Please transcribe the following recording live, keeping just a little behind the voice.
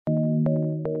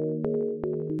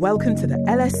Welcome to the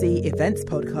LSE Events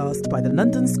Podcast by the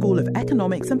London School of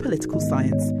Economics and Political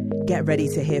Science. Get ready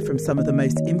to hear from some of the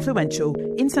most influential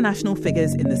international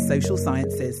figures in the social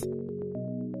sciences.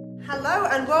 Hello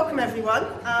and welcome everyone.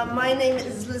 My name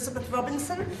is Elizabeth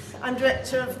Robinson. I'm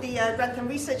Director of the Grantham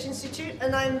Research Institute,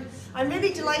 and I'm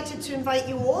really delighted to invite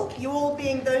you all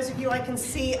being those of you I can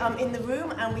see in the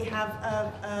room, and we have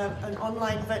an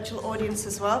online virtual audience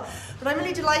as well. But I'm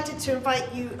really delighted to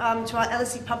invite you to our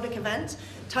LSE public event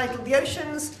titled The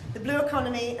Oceans, the Blue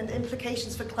Economy and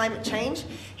Implications for Climate Change,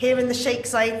 here in the Sheikh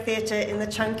Zayed Theatre in the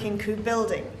Chungking Khu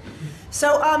building.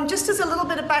 So just as a little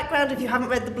bit of background, if you haven't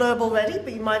read the blurb already,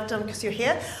 but you might have done because you're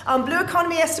here, blue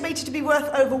economy estimated to be worth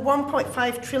over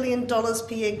 $1.5 trillion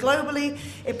per year globally.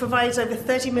 It provides over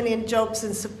 30 million jobs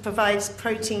and provides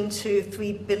protein to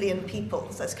 3 billion people.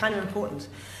 So that's kind of important.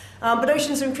 But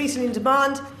oceans are increasing in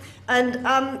demand. And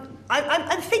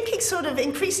I'm thinking sort of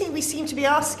increasingly we seem to be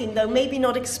asking, though maybe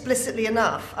not explicitly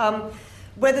enough,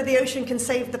 whether the ocean can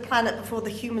save the planet before the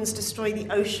humans destroy the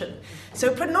ocean. So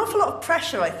it put an awful lot of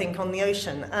pressure, I think, on the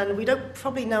ocean, and we don't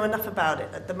probably know enough about it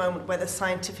at the moment, whether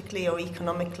scientifically or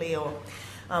economically or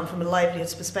from a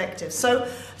livelihoods perspective. So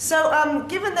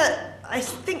given that I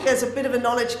think there's a bit of a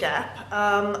knowledge gap,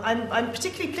 I'm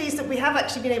particularly pleased that we have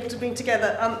actually been able to bring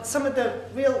together some of the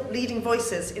real leading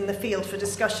voices in the field for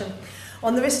discussion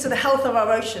on the risks to the health of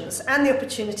our oceans and the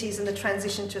opportunities in the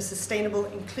transition to a sustainable,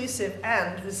 inclusive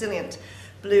and resilient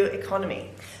blue economy.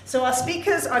 So our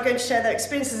speakers are going to share their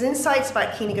experiences and insights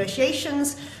about key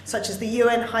negotiations, such as the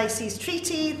UN High Seas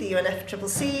Treaty, the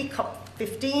UNFCCC,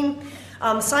 COP15,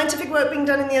 scientific work being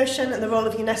done in the ocean, and the role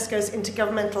of UNESCO's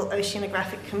Intergovernmental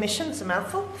Oceanographic Commission, it's a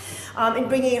mouthful, in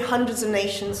bringing in hundreds of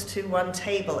nations to one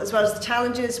table, as well as the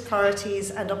challenges,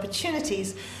 priorities, and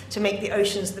opportunities to make the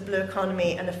oceans, the blue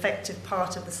economy, an effective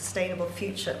part of the sustainable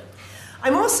future.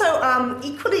 I'm also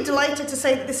equally delighted to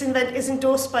say that this event is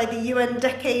endorsed by the UN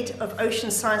Decade of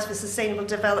Ocean Science for Sustainable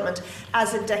Development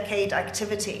as a decade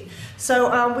activity.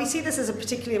 So we see this as a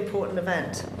particularly important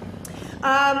event.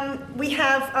 We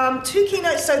have two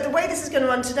keynotes. So the way this is going to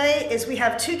run today is we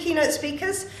have two keynote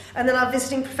speakers, and then our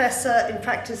visiting professor in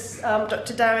practice,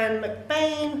 Dr. Darian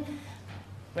McBain,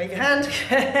 wave your hand,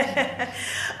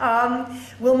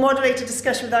 will moderate a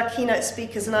discussion with our keynote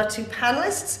speakers and our two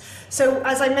panelists. So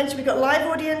as I mentioned, we've got a live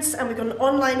audience and we've got an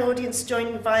online audience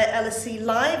joining via LSE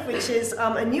Live, which is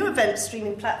a new event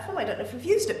streaming platform. I don't know if you've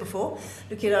used it before,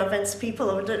 looking at our events people,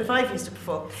 or I don't know if I've used it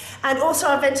before. And also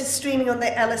our event is streaming on the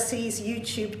LSE's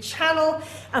YouTube channel.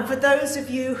 And for those of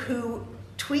you who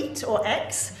tweet or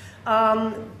X,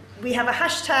 we have a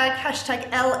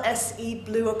hashtag LSE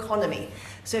Blue Economy.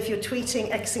 So if you're tweeting,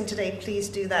 Xing today, please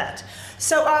do that.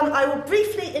 So I will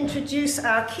briefly introduce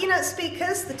our keynote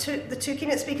speakers, the two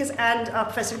keynote speakers, and our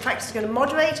professor in practice is going to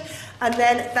moderate, and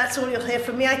then that's all you'll hear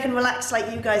from me. I can relax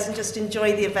like you guys and just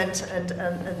enjoy the event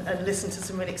and listen to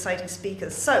some really exciting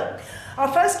speakers. So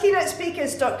our first keynote speaker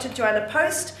is Dr. Joanna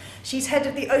Post. She's head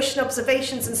of the Ocean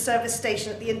Observations and Service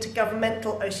Station at the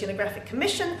Intergovernmental Oceanographic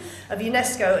Commission of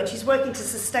UNESCO, and she's working to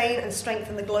sustain and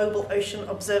strengthen the global ocean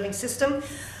observing system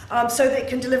so that it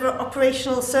can deliver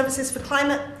operational services for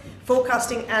climate,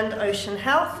 forecasting and ocean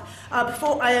health.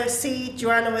 Before IOC,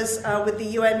 Joanna was with the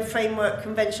UN Framework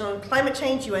Convention on Climate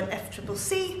Change,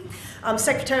 UNFCCC,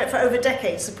 Secretariat for over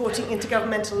decades, supporting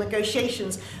intergovernmental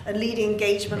negotiations and leading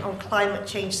engagement on climate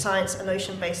change, science and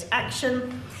ocean-based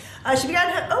action. She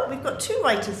began her, we've got two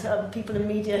writers, people in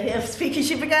media here speaking.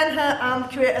 She began her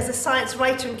career as a science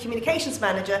writer and communications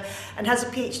manager and has a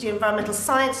PhD in environmental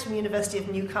science from the University of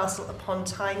Newcastle upon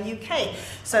Tyne, UK.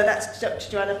 So that's Dr.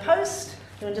 Joanna Post.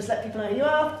 You want to just let people know who you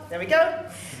are? There we go.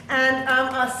 And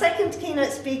our second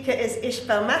keynote speaker is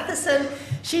Ishbel Matheson.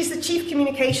 She's the Chief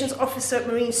Communications Officer at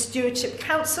Marine Stewardship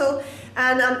Council.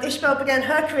 And Ishbel began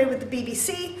her career with the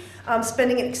BBC,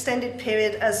 spending an extended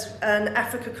period as an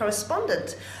Africa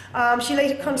correspondent. She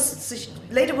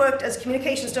later worked as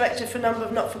communications director for a number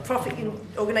of not-for-profit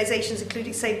organisations,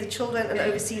 including Save the Children and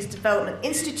Overseas Development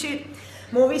Institute.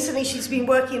 More recently, she's been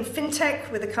working in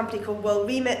fintech with a company called World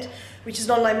Remit, which is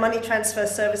an online money transfer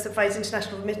service that provides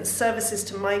international remittance services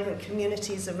to migrant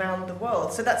communities around the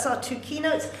world. So that's our two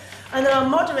keynotes. And then our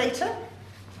moderator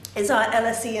is our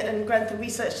LSE and Grantham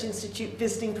Research Institute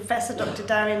visiting professor, Dr.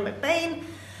 Darian McBain.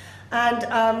 And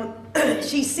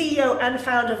she's CEO and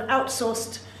founder of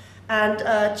Outsourced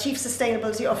and Chief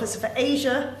Sustainability Officer for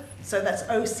Asia, so that's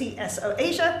OCSO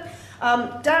Asia.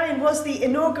 Darian was the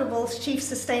inaugural Chief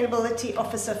Sustainability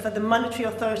Officer for the Monetary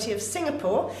Authority of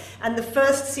Singapore and the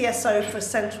first CSO for a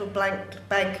central bank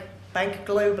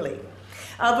globally.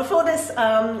 Before this,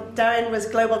 Darian was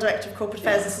Global Director of Corporate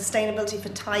Affairs and Sustainability for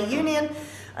Thai Union,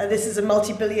 This is a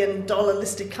multi-billion-dollar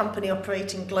listed company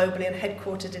operating globally and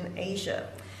headquartered in Asia.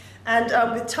 And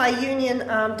with Thai Union,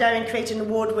 Darian created an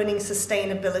award-winning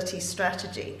sustainability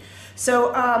strategy.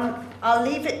 So I'll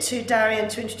leave it to Darian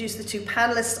to introduce the two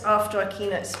panelists after our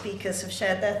keynote speakers have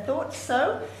shared their thoughts.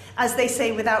 So, as they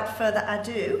say, without further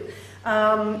ado,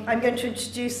 I'm going to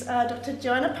introduce Dr.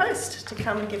 Joanna Post to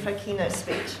come and give her keynote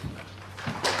speech.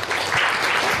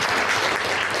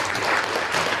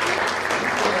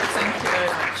 Thank you very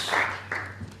much.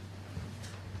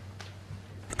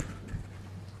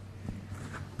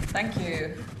 Thank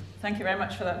you. Thank you very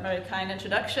much for that very kind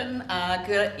introduction.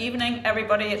 Good evening,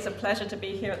 everybody. It's a pleasure to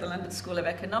be here at the London School of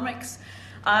Economics.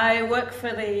 I work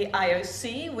for the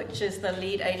IOC, which is the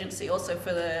lead agency also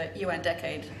for the UN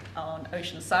Decade on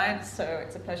Ocean Science. So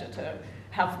it's a pleasure to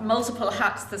have multiple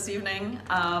hats this evening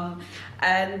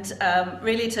and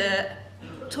really to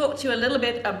talk to you a little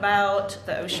bit about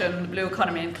the ocean, blue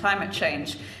economy and climate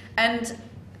change, and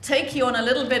take you on a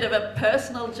little bit of a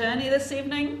personal journey this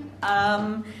evening.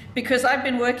 Because I've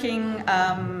been working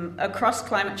across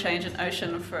climate change and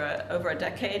ocean for over a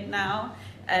decade now,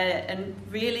 and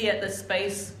really at the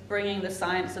space bringing the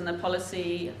science and the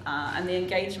policy and the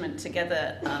engagement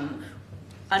together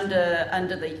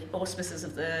under the auspices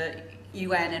of the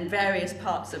UN in various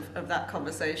parts of that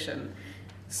conversation.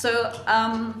 So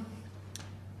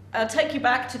I'll take you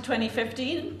back to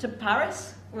 2015, to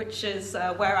Paris, which is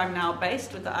where I'm now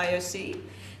based with the IOC.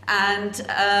 And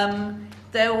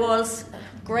there was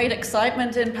great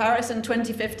excitement in Paris in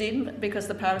 2015 because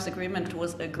the Paris Agreement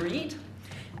was agreed.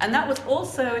 And that was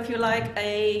also, if you like,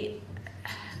 a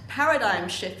paradigm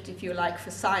shift, if you like,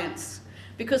 for science,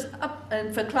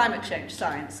 and for climate change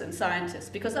science and scientists,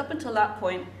 because up until that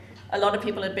point, a lot of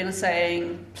people had been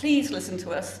saying, please listen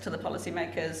to us, to the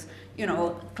policymakers, you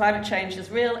know, climate change is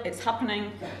real, it's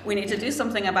happening, we need to do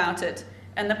something about it.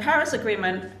 And the Paris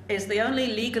Agreement is the only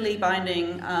legally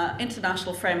binding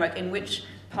international framework in which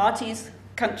parties,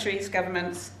 countries,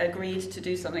 governments agreed to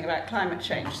do something about climate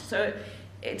change. So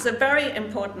it's a very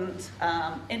important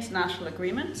international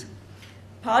agreement.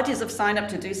 Parties have signed up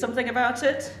to do something about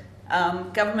it.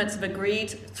 Governments have agreed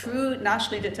through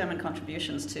nationally determined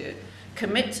contributions to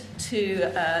commit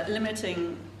to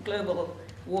limiting global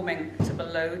warming to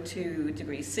below 2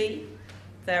 degrees C.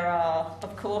 There are,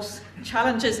 of course,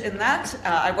 challenges in that.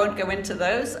 I won't go into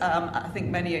those. I think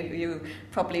many of you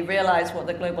probably realize what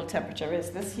the global temperature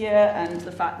is this year and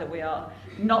the fact that we are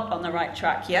not on the right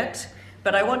track yet.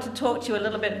 But I want to talk to you a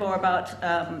little bit more about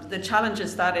the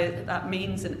challenges that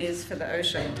means and is for the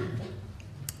ocean.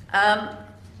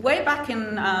 Way back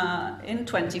in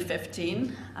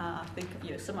 2015, I think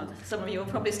some of you were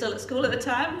probably still at school at the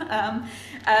time,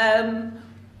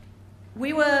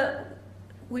 we were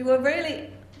really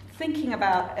thinking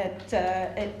about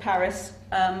at Paris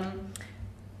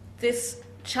this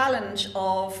challenge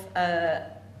of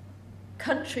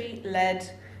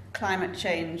country-led climate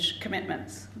change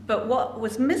commitments. But what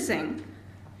was missing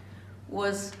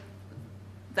was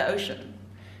the ocean.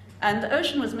 And the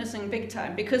ocean was missing big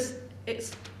time because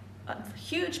it's a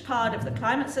huge part of the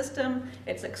climate system.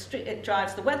 It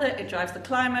drives the weather, it drives the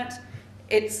climate.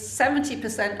 It's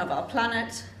 70% of our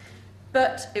planet.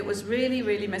 But it was really,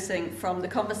 really missing from the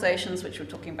conversations which were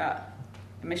talking about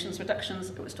emissions reductions,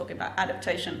 it was talking about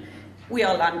adaptation. We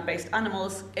are land-based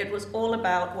animals. It was all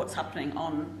about what's happening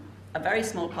on a very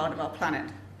small part of our planet.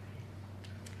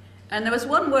 And there was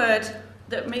one word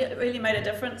that really made a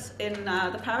difference in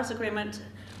the Paris Agreement,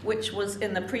 which was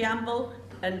in the preamble,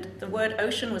 and the word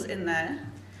ocean was in there.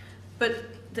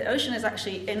 But the ocean is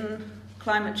actually in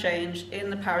climate change, in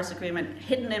the Paris Agreement,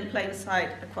 hidden in plain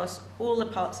sight across all the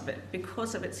parts of it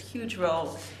because of its huge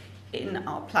role in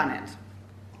our planet.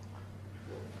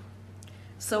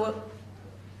 So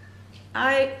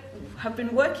I have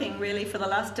been working really for the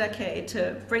last decade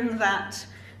to bring that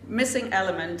missing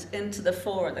element into the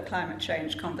fore of the climate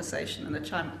change conversation and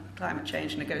the climate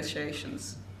change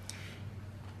negotiations.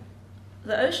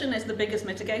 The ocean is the biggest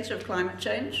mitigator of climate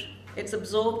change. It's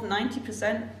absorbed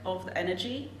 90% of the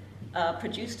energy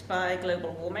produced by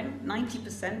global warming,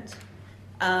 90%,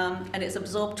 and it's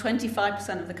absorbed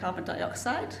 25% of the carbon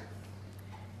dioxide.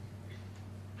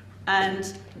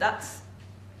 And that's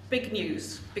big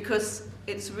news because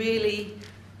it's really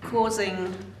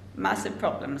causing massive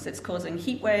problems. It's causing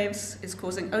heat waves, it's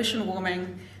causing ocean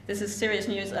warming. This is serious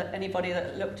news. Anybody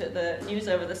that looked at the news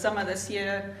over the summer this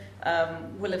year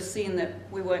will have seen that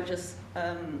we weren't just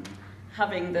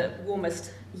having the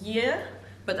warmest year,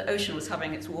 but the ocean was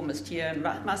having its warmest year and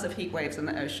massive heat waves in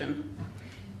the ocean.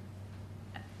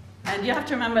 And you have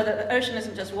to remember that the ocean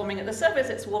isn't just warming at the surface,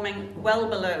 it's warming well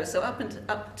below. So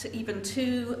up to even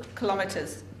 2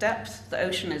 kilometers depth, the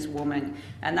ocean is warming.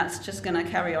 And that's just going to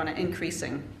carry on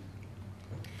increasing.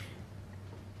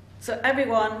 So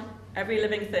everyone, every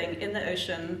living thing in the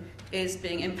ocean is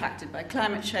being impacted by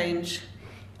climate change.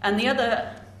 And the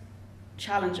other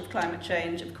challenge of climate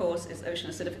change, of course, is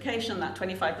ocean acidification, that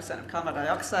 25% of carbon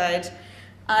dioxide.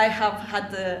 I have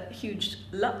had the huge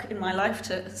luck in my life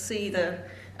to see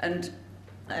and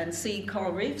see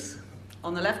coral reefs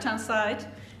on the left-hand side,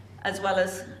 as well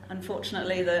as,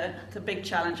 unfortunately, the big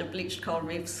challenge of bleached coral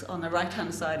reefs on the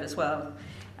right-hand side as well.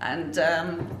 And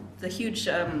the huge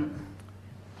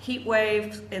heat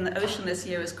wave in the ocean this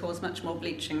year has caused much more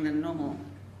bleaching than normal.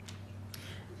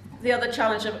 The other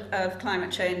challenge of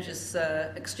climate change is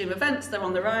extreme events. They're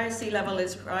on the rise. Sea level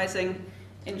is rising.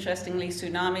 Interestingly,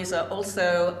 tsunamis are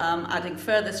also adding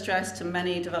further stress to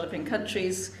many developing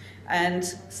countries, and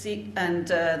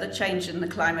the change in the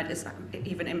climate is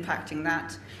even impacting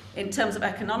that. In terms of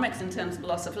economics, in terms of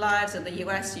loss of lives, in the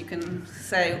US, you can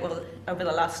say, well, over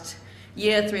the last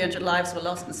year, 300 lives were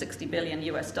lost and $60 billion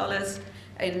US.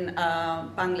 In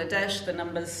Bangladesh, the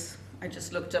numbers I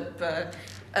just looked up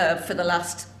for the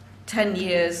last 10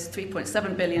 years,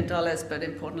 $3.7 billion, but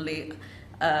importantly,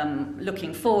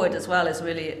 looking forward as well is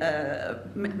really a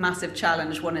massive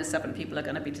challenge. 1 in 7 people are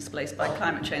going to be displaced by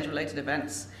climate change-related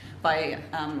events by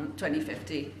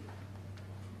 2050.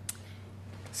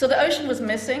 So the ocean was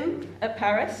missing at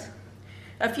Paris.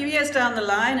 A few years down the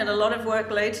line, and a lot of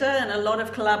work later, and a lot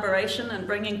of collaboration and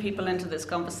bringing people into this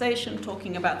conversation,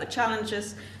 talking about the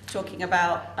challenges, talking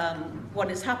about what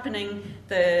is happening.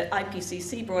 The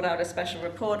IPCC brought out a special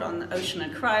report on the ocean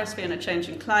and cryosphere and a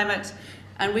changing climate.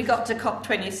 And we got to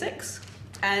COP26,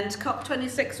 and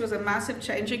COP26 was a massive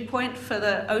changing point for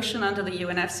the ocean under the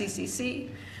UNFCCC,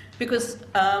 because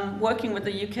working with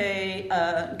the UK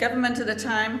government at the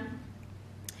time,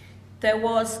 there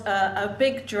was a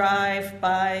big drive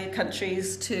by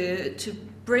countries to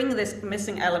bring this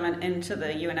missing element into the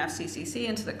UNFCCC,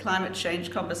 into the climate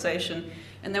change conversation.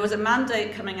 And there was a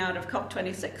mandate coming out of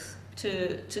COP26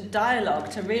 to dialogue,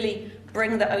 to really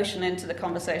bring the ocean into the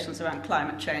conversations around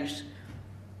climate change.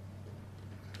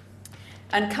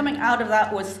 And coming out of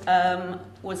that was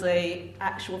a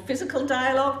actual physical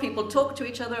dialogue. People talked to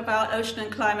each other about ocean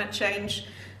and climate change.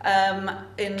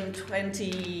 In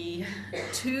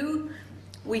 2022,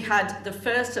 we had the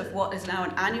first of what is now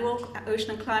an annual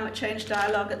ocean and climate change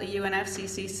dialogue at the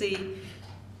UNFCCC.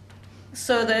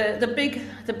 So the big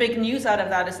news out of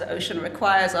that is the ocean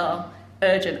requires our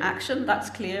urgent action. That's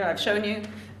clear, I've shown you.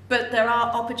 But there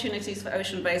are opportunities for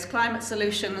ocean-based climate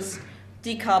solutions,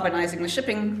 decarbonising the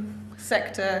shipping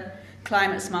sector,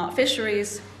 climate-smart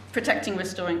fisheries, protecting,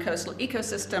 restoring coastal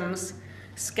ecosystems,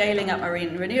 scaling up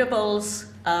marine renewables,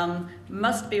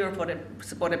 must be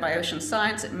supported by ocean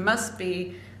science. It must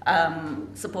be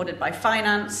supported by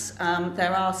finance.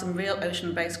 There are some real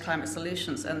ocean-based climate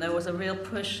solutions, and there was a real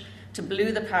push to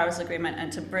blue the Paris Agreement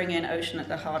and to bring in ocean at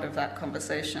the heart of that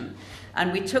conversation.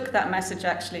 And we took that message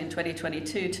actually in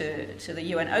 2022 to the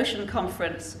UN Ocean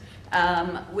Conference,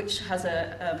 which has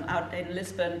out in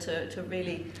Lisbon to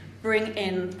really bring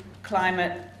in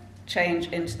climate change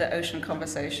into the ocean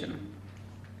conversation.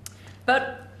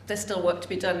 But there's still work to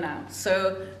be done now.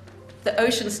 So the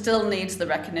ocean still needs the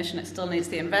recognition, it still needs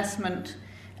the investment.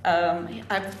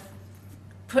 I've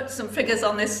put some figures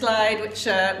on this slide which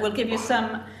will give you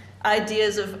some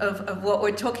ideas of what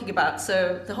we're talking about.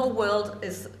 So the whole world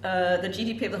is, the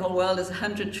GDP of the whole world is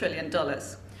 $100 trillion.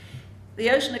 The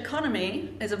ocean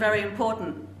economy is a very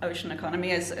important ocean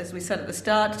economy, as we said at the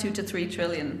start, 2 to 3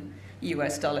 trillion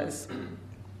US dollars.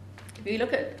 If you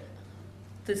look at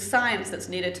the science that's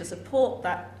needed to support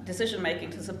that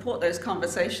decision-making, to support those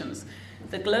conversations,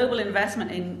 the global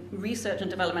investment in research and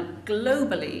development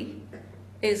globally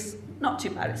is not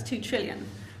too bad, it's 2 trillion.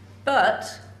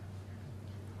 But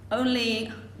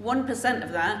only 1%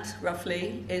 of that,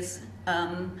 roughly, is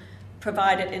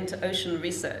provided into ocean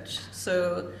research.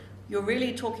 So you're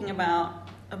really talking about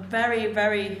a very,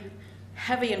 very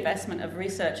heavy investment of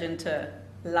research into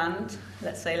land,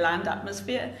 let's say land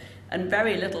atmosphere, and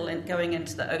very little going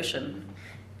into the ocean.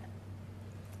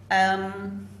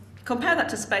 Compare that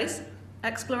to space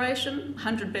exploration,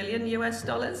 100 billion US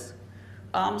dollars,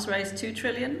 arms race 2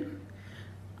 trillion.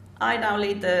 I now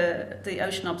lead the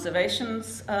ocean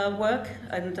observations work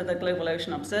under the Global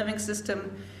Ocean Observing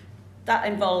System. That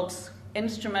involves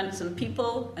instruments and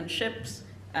people and ships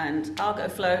and cargo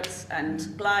floats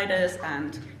and gliders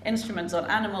and instruments on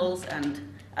animals and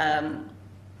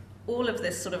all of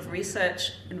this sort of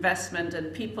research investment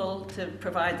and people to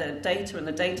provide the data and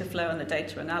the data flow and the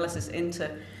data analysis into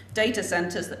data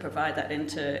centers that provide that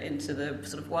into the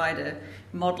sort of wider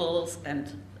models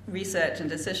and research and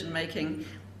decision making,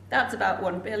 that's about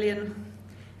 1 billion.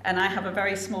 And I have a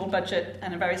very small budget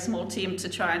and a very small team to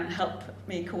try and help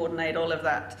me coordinate all of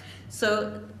that.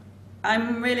 So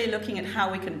I'm really looking at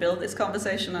how we can build this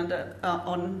conversation on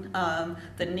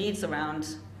the needs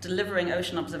around delivering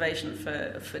ocean observation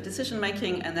for decision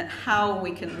making, and that how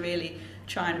we can really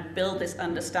try and build this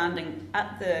understanding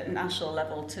at the national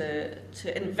level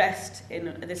to invest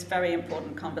in this very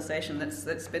important conversation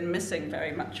that's been missing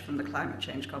very much from the climate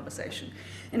change conversation.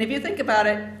 And if you think about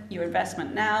it, your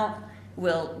investment now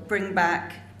will bring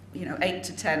back 8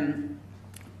 to 10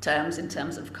 terms in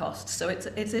terms of cost. So it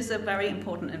is a very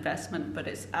important investment, but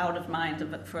it's out of mind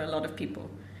for a lot of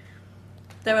people.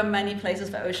 There are many places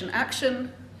for ocean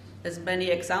action. There's many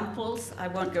examples. I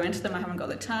won't go into them, I haven't got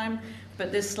the time,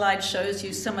 but this slide shows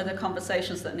you some of the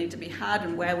conversations that need to be had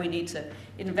and where we need to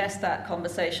invest that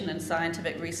conversation in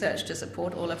scientific research to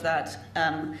support all of that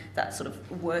sort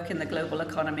of work in the global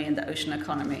economy and the ocean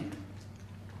economy.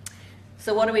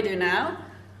 So what do we do now?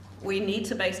 We need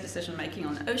to base decision making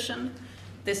on the ocean.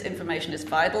 This information is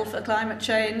vital for climate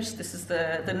change. This is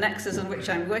the nexus in which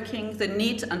I'm working. The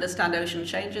need to understand ocean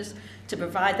changes, to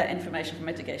provide that information for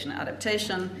mitigation and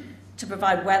adaptation, to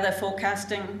provide weather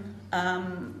forecasting,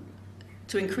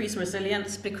 to increase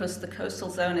resilience, because the coastal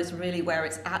zone is really where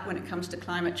it's at when it comes to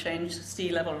climate change,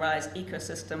 sea level rise,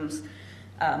 ecosystems,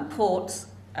 ports,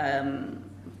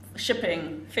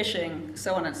 shipping, fishing,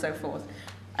 so on and so forth.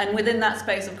 And within that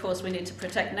space, of course, we need to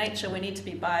protect nature. We need to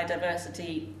be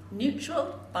biodiversity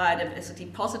neutral,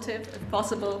 biodiversity positive if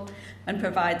possible, and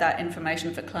provide that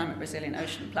information for climate resilient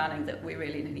ocean planning that we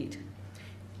really need.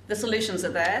 The solutions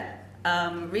are there.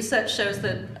 Research shows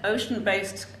that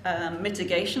ocean-based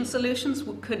mitigation solutions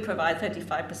could provide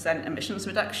 35% emissions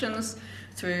reductions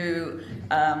through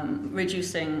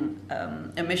reducing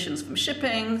emissions from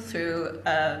shipping, through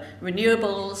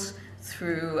renewables,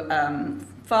 through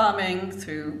farming,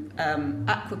 through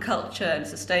aquaculture and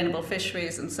sustainable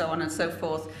fisheries and so on and so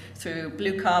forth, through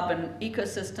blue carbon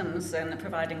ecosystems and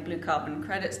providing blue carbon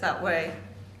credits that way.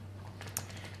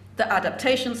 The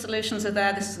adaptation solutions are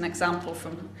there. This is an example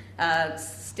from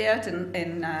Stiert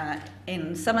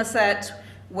in Somerset,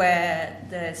 where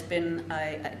there's been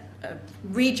a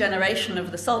regeneration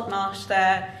of the salt marsh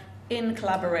there in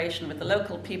collaboration with the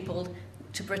local people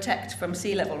to protect from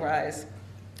sea level rise.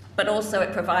 But also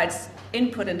it provides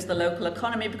input into the local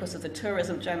economy because of the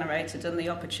tourism generated and the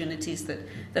opportunities that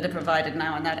are provided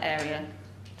now in that area.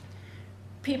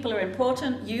 People are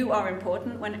important. You are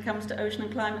important when it comes to ocean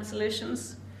and climate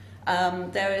solutions.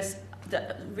 There is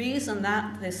the reason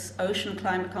that this ocean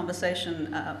climate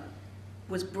conversation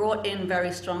was brought in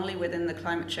very strongly within the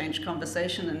climate change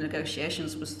conversation and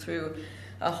negotiations was through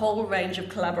a whole range of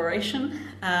collaboration.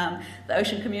 The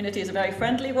ocean community is a very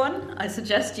friendly one. I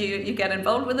suggest you get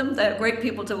involved with them. They're great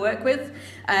people to work with.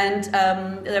 And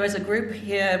there is a group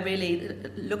here really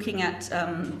looking at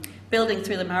building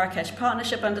through the Marrakesh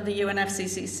Partnership under the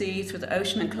UNFCCC, through the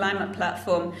Ocean and Climate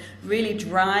Platform, really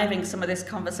driving some of this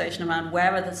conversation around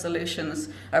where are the solutions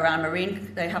around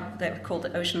marine. They're called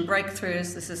the Ocean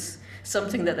Breakthroughs. This is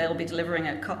something that they'll be delivering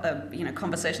at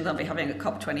conversations they'll be having at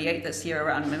COP28 this year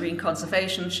around marine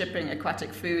conservation, shipping,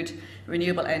 aquatic food,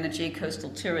 renewable energy,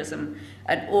 coastal tourism,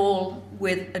 and all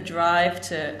with a drive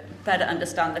to better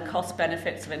understand the cost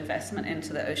benefits of investment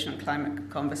into the ocean and climate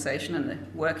conversation and the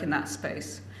work in that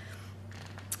space.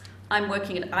 I'm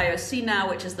working at IOC now,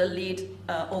 which is the lead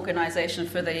organization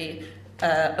for the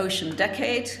Ocean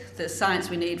Decade. The science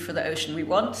we need for the ocean we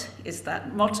want is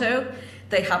that motto.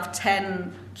 They have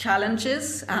 10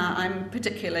 challenges. I'm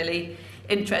particularly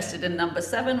interested in number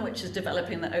 7, which is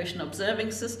developing the ocean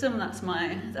observing system. That's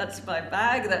my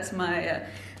bag. That's my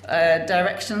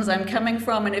directions I'm coming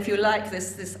from. And if you like,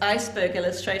 this iceberg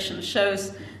illustration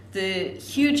shows the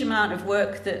huge amount of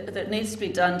work that needs to be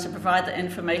done to provide the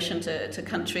information to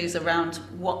countries around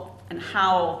what and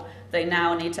how they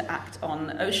now need to act on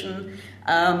the ocean.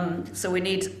 So we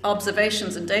need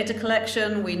observations and data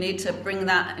collection. We need to bring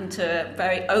that into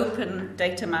very open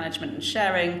data management and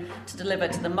sharing to deliver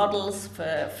to the models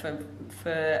for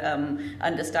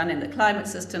understanding the climate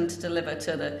system, to deliver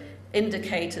to the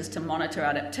indicators to monitor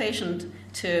adaptation,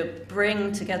 to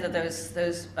bring together those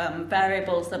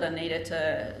variables that are needed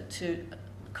to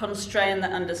constrain the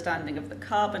understanding of the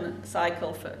carbon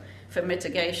cycle for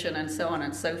mitigation and so on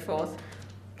and so forth.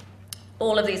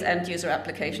 All of these end user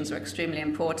applications are extremely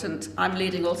important. I'm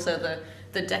leading also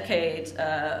the Decade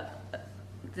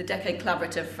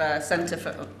Collaborative Centre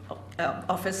for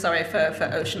Office, for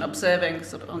ocean observing,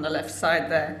 sort of on the left side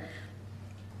there.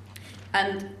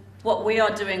 And what we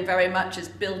are doing very much is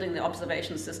building the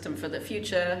observation system for the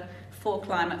future, for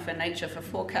climate, for nature, for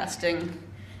forecasting,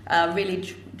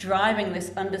 really driving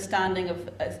this understanding of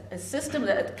a system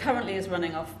that currently is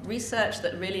running off research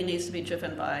that really needs to be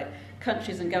driven by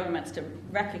countries and governments to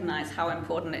recognize how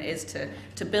important it is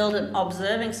to build an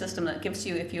observing system that gives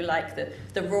you, if you like,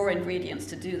 the raw ingredients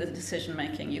to do the decision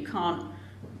making. You can't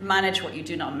manage what you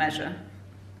do not measure.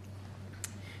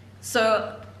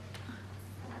 So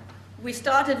we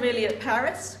started really at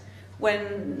Paris,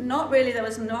 when there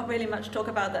was not really much talk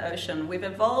about the ocean. We've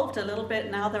evolved a little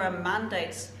bit. Now there are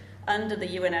mandates under the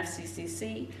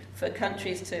UNFCCC for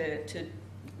countries to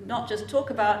not just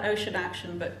talk about ocean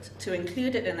action, but to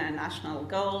include it in their national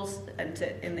goals and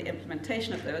in the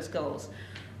implementation of those goals.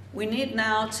 We need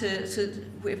now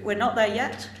we're not there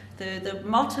yet. The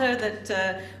motto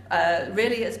that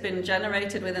really has been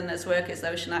generated within this work is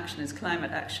ocean action is climate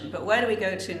action. But where do we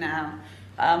go to now?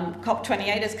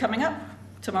 COP28 is coming up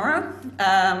tomorrow.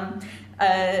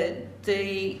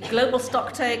 The global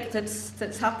stocktake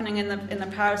that's happening in the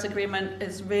Paris Agreement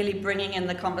is really bringing in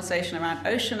the conversation around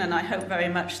ocean, and I hope very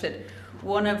much that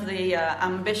one of the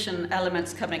ambition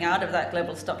elements coming out of that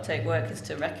global stocktake work is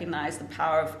to recognize the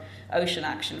power of ocean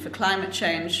action for climate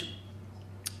change.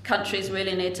 Countries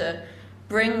really need to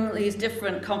bring these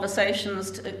different conversations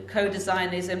to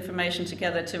co-design these information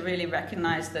together to really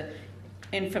recognize the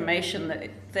information that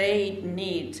they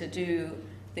need to do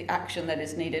the action that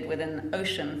is needed within the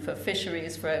ocean for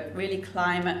fisheries, for really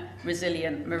climate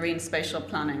resilient marine spatial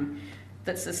planning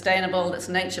that's sustainable, that's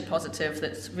nature positive,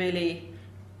 that's really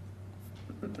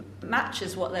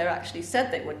matches what they're actually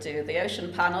said they would do. The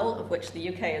Ocean Panel, of which the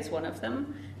UK is one of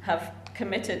them, have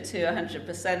committed to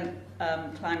 100%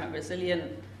 climate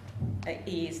resilient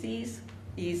EEZ.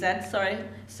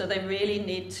 So they really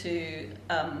need to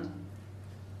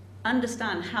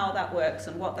understand how that works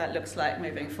and what that looks like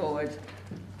moving forward.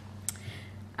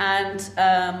 And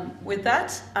with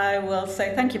that, I will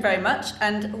say thank you very much.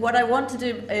 And what I want to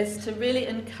do is to really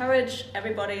encourage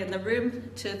everybody in the room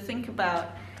to think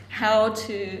about how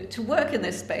to work in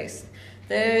this space.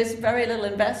 There's very little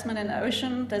investment in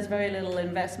ocean. There's very little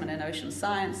investment in ocean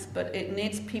science, but it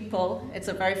needs people. It's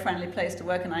a very friendly place to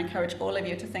work, and I encourage all of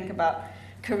you to think about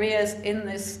careers in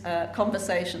this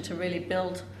conversation to really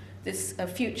build this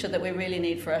future that we really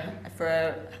need for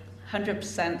a 100%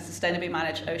 sustainably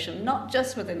managed ocean, not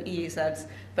just within EEZs,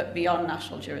 but beyond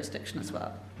national jurisdiction as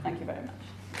well. Thank you very much.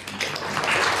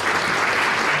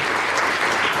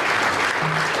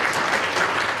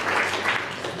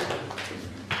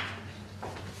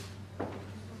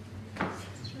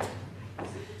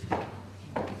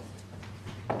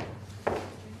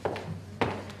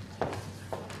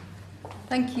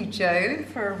 Thank you, Jo,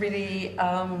 for a really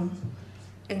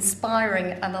inspiring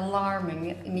and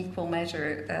alarming in equal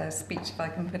measure speech, if I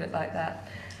can put it like that.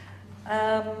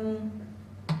 Let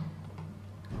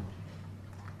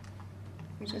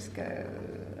me just go.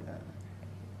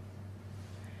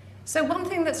 So one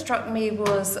thing that struck me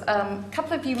was a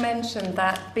couple of you mentioned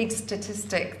that big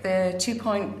statistic, the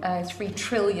 2.3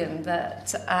 trillion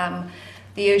that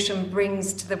the ocean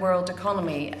brings to the world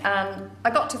economy. And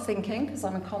I got to thinking, because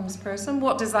I'm a comms person,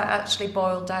 what does that actually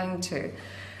boil down to?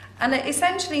 And it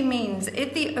essentially means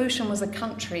if the ocean was a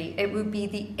country, it would be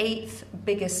the 8th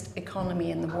biggest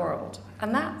economy in the world.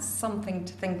 And that's something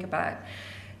to think about.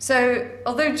 So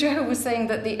although Jo was saying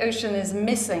that the ocean is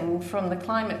missing from the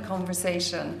climate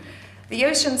conversation, the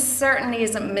ocean certainly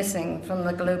isn't missing from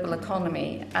the global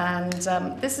economy. And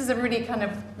this is a really kind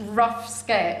of rough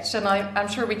sketch, and I'm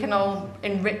sure we can all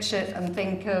enrich it and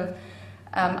think of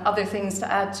other things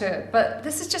to add to it. But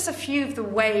this is just a few of the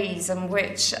ways in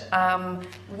which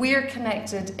we're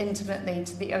connected intimately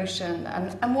to the ocean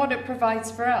and what it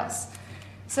provides for us.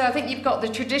 So I think you've got the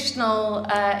traditional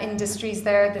industries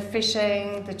there, the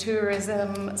fishing, the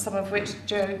tourism, some of which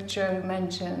Jo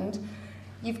mentioned.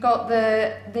 You've got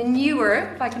the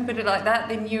newer, if I can put it like that,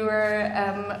 the newer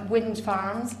wind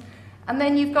farms. And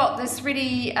then you've got this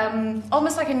really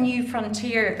almost like a new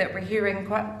frontier that we're hearing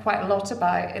quite a lot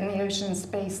about in the ocean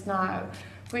space now,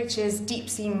 which is deep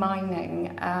sea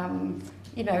mining.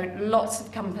 Lots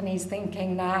of companies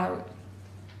thinking now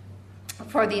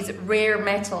for these rare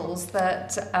metals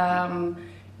that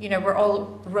we're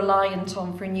all reliant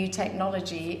on for new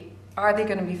technology. Are they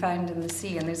going to be found in the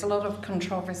sea? And there's a lot of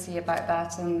controversy about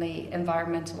that and the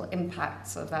environmental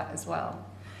impacts of that as well.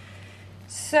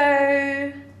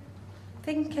 So,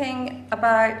 thinking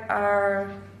about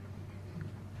our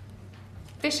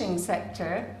fishing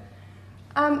sector,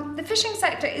 the fishing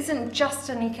sector isn't just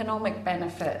an economic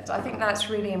benefit. I think that's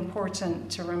really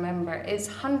important to remember. It's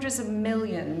hundreds of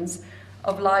millions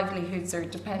of livelihoods are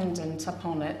dependent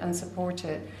upon it and support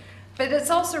it. But it's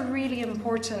also really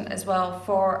important as well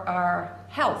for our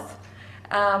health,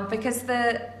 because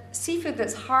the seafood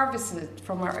that's harvested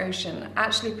from our ocean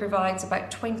actually provides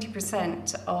about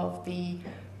 20% of the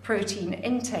protein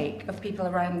intake of people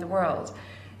around the world.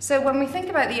 So when we think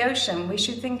about the ocean, we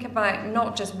should think about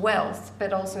not just wealth,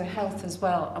 but also health as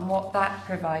well, and what that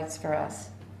provides for us.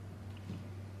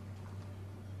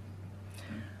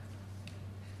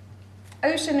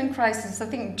 Ocean in crisis, I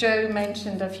think Joe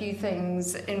mentioned a few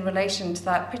things in relation to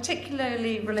that,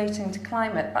 particularly relating to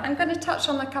climate, but I'm going to touch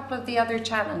on a couple of the other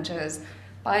challenges.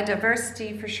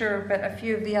 Biodiversity for sure, but a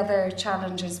few of the other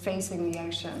challenges facing the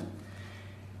ocean.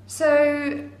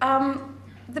 So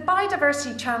the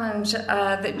biodiversity challenge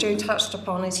that Joe touched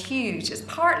upon is huge. It's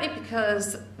partly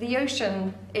because the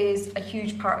ocean is a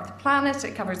huge part of the planet,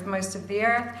 it covers most of the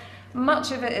Earth.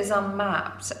 Much of it is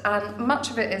unmapped and much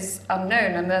of it is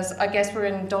unknown, and I guess we're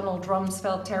in Donald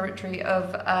Rumsfeld territory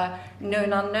of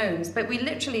known unknowns, but we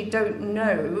literally don't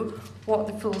know what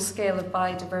the full scale of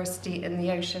biodiversity in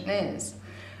the ocean is.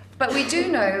 But we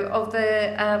do know of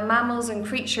the mammals and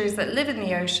creatures that live in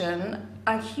the ocean,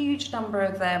 a huge number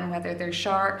of them, whether they're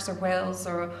sharks or whales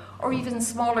or even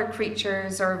smaller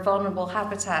creatures or vulnerable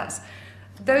habitats,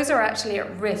 those are actually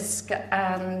at risk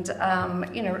and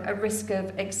a risk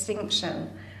of extinction.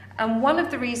 And one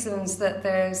of the reasons that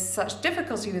there's such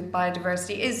difficulty with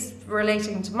biodiversity is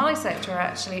relating to my sector,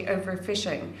 actually,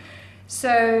 overfishing.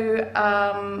 So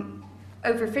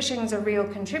overfishing is a real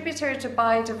contributor to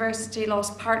biodiversity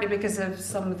loss, partly because of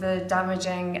some of the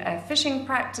damaging fishing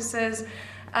practices,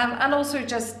 and also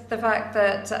just the fact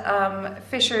that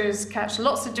fishers catch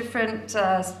lots of different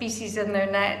species in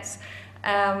their nets.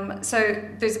 So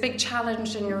there's a big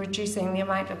challenge in reducing the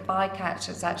amount of bycatch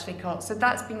that's actually caught. So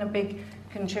that's been a big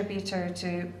contributor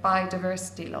to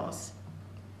biodiversity loss.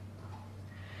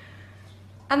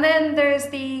 And then there's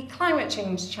the climate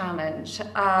change challenge.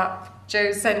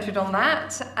 Joe centred on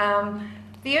that.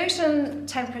 The ocean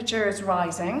temperature is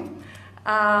rising.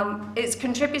 It's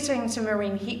contributing to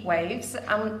marine heat waves.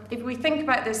 If we think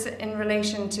about this in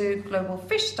relation to global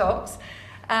fish stocks,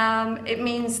 it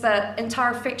means that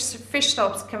entire fish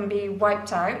stocks can be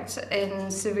wiped out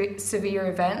in severe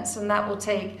events, and that will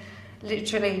take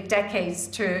literally decades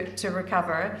to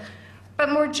recover.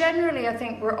 But more generally, I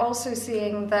think we're also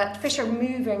seeing that fish are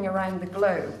moving around the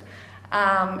globe.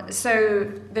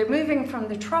 So they're moving from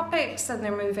the tropics, and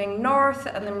they're moving north,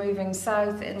 and they're moving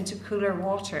south into cooler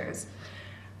waters.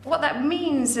 What that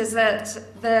means is that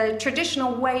the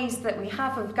traditional ways that we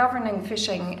have of governing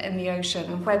fishing in the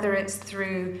ocean, whether it's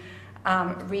through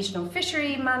regional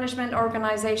fishery management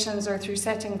organisations or through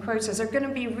setting quotas, are going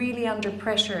to be really under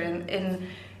pressure in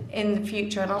the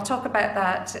future. And I'll talk about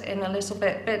that in a little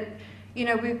bit. But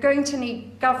we're going to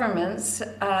need governments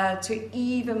to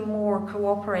even more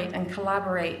cooperate and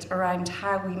collaborate around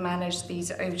how we manage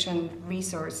these ocean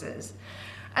resources.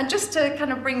 And just to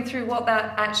kind of bring through what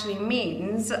that actually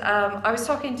means, I was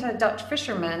talking to a Dutch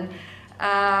fisherman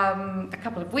a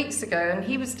couple of weeks ago, and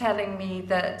he was telling me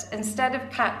that instead of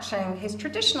catching his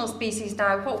traditional species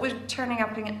now, what was turning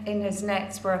up in his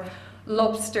nets were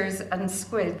lobsters and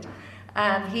squid.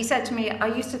 And he said to me, I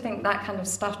used to think that kind of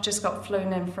stuff just got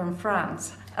flown in from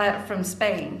from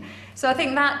Spain. So I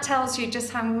think that tells you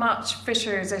just how much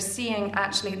fishers are seeing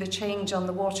actually the change on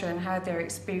the water and how they're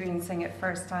experiencing it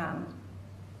firsthand.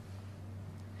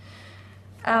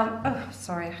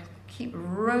 Sorry, I keep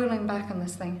rolling back on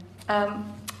this thing.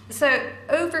 So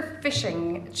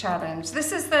overfishing challenge.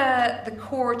 This is the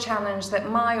core challenge that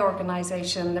my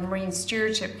organisation, the Marine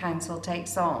Stewardship Council,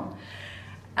 takes on.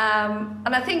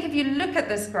 And I think if you look at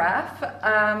this graph,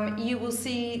 you will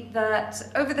see that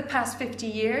over the past 50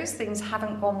 years, things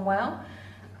haven't gone well.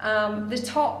 The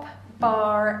top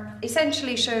bar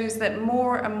essentially shows that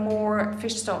more and more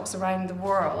fish stocks around the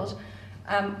world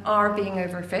are being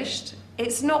overfished.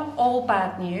 It's not all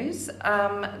bad news.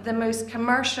 The most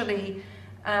commercially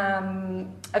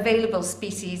available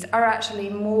species are actually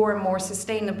more and more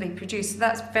sustainably produced. So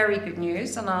that's very good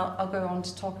news, and I'll go on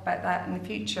to talk about that in the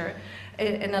future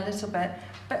in a little bit.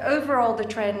 But overall, the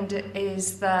trend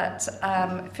is that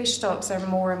fish stocks are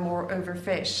more and more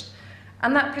overfished.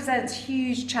 And that presents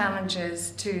huge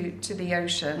challenges to the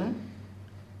ocean.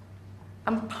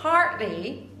 And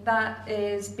partly that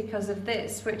is because of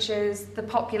this, which is the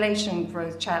population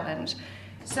growth challenge.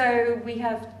 So we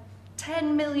have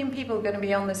 10 million people going to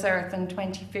be on this earth in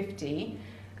 2050.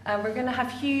 We're going to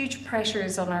have huge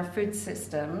pressures on our food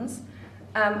systems.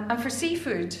 And for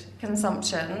seafood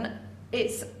consumption,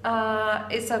 it's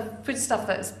a foodstuff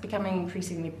that's becoming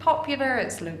increasingly popular.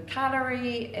 It's low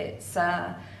calorie. It's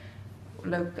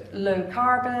low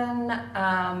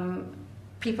carbon.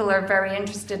 People are very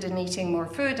interested in eating more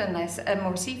food and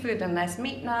more seafood and less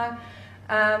meat now.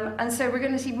 And so we're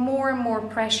going to see more and more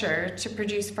pressure to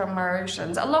produce from our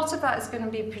oceans. A lot of that is going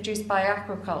to be produced by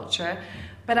aquaculture,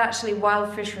 but actually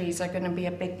wild fisheries are going to be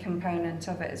a big component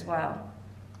of it as well.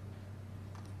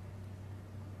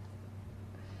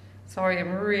 Sorry,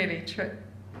 I'm really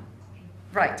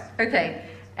right, okay.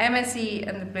 MSE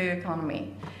and the blue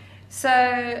economy.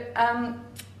 So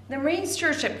the Marine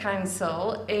Stewardship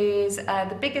Council is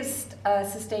the biggest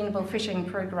sustainable fishing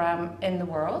program in the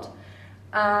world.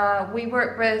 We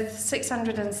work with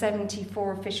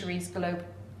 674 fisheries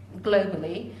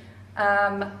globally,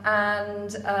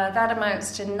 and that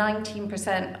amounts to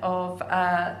 19% of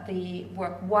the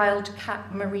wild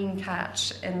marine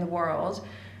catch in the world.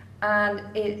 And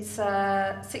it's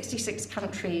 66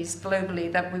 countries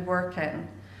globally that we work in.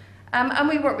 And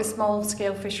we work with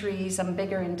small-scale fisheries and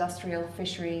bigger industrial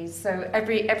fisheries, so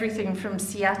everything from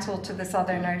Seattle to the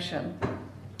Southern Ocean.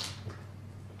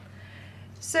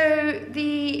 So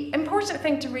the important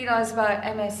thing to realise about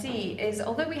MSE is,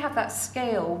 although we have that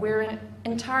scale, we're an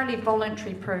entirely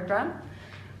voluntary programme.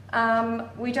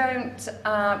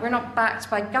 We're not backed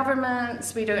by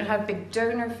governments, we don't have big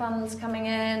donor funds coming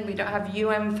in, we don't have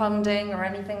UN funding or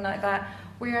anything like that.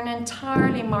 We're an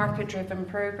entirely market-driven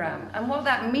programme. And what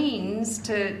that means,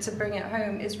 to bring it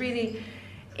home, is really,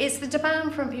 it's the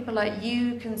demand from people like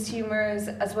you, consumers,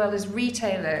 as well as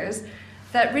retailers,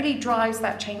 that really drives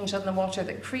that change on the water,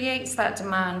 that creates that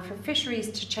demand for fisheries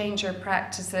to change their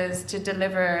practices to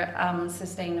deliver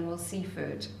sustainable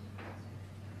seafood.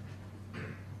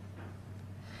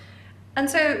 And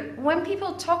so when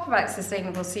people talk about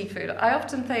sustainable seafood, I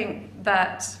often think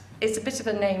that it's a bit of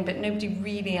a name, but nobody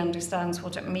really understands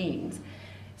what it means.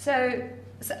 So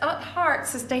at heart,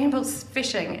 sustainable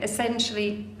fishing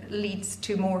essentially leads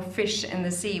to more fish in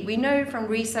the sea. We know from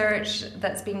research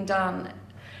that's been done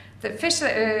that fish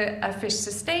that are fished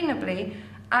sustainably,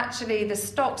 actually the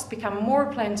stocks become more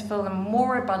plentiful and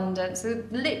more abundant. So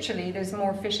literally there's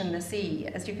more fish in the sea.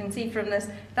 As you can see from this,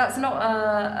 that's not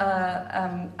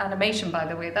animation, by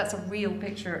the way, that's a real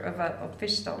picture of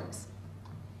fish stocks.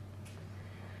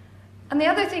 And the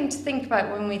other thing to think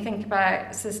about when we think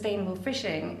about sustainable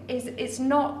fishing is it's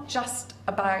not just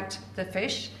about the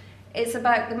fish, it's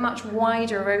about the much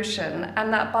wider ocean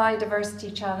and that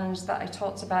biodiversity challenge that I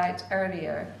talked about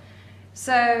earlier.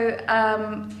 So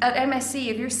at MSC,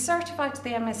 if you're certified to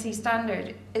the MSC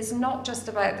standard, it's not just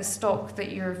about the stock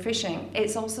that you're fishing,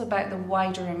 it's also about the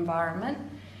wider environment.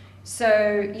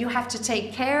 So you have to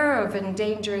take care of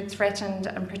endangered, threatened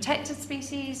and protected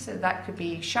species, so that could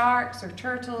be sharks or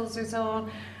turtles or so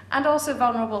on, and also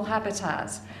vulnerable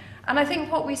habitats. And I think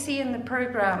what we see in the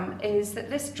programme is that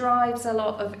this drives a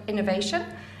lot of innovation.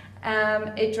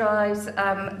 It drives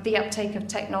the uptake of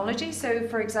technology. So,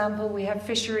 for example, we have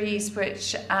fisheries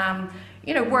which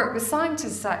work with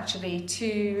scientists actually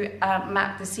to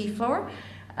map the seafloor,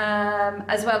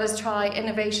 as well as try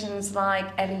innovations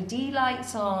like LED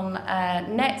lights on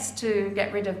nets to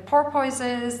get rid of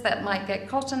porpoises that might get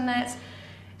caught in nets.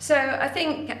 So I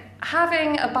think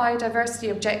having a biodiversity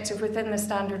objective within the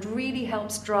standard really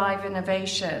helps drive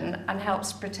innovation and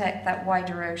helps protect that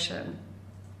wider ocean.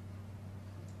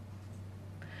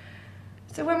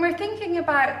 So when we're thinking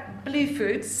about blue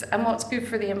foods and what's good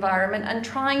for the environment and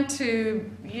trying to,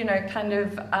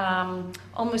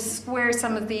 almost square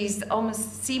some of these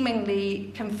almost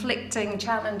seemingly conflicting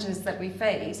challenges that we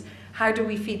face, how do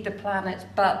we feed the planet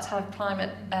but have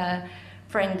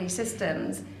climate-friendly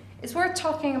systems? It's worth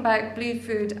talking about blue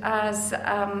food as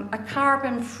a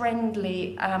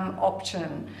carbon-friendly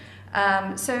option.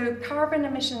 So carbon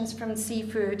emissions from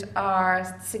seafood are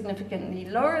significantly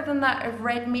lower than that of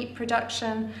red meat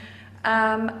production,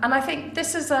 and I think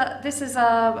this is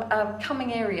a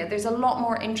coming area. There's a lot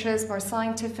more interest, more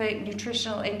scientific,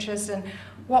 nutritional interest in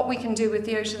what we can do with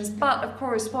the oceans. But of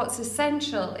course, what's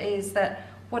essential is that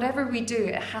whatever we do,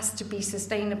 it has to be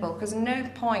sustainable. Because no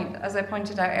point, as I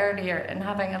pointed out earlier, in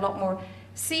having a lot more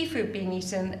seafood being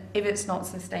eaten if it's not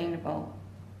sustainable.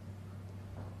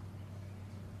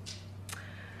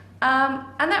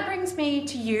 And that brings me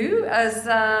to you, as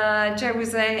Joe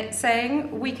was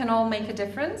saying, we can all make a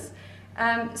difference.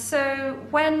 So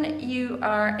when you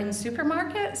are in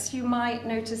supermarkets, you might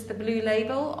notice the blue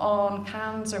label on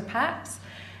cans or packs.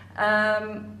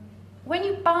 When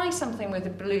you buy something with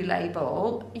a blue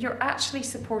label, you're actually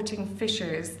supporting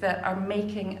fishers that are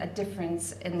making a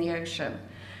difference in the ocean.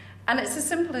 And it's as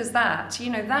simple as that.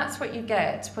 That's what you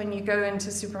get when you go into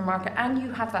a supermarket and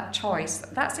you have that choice.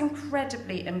 That's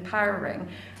incredibly empowering.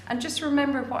 And just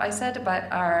remember what I said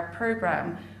about our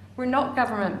programme. We're not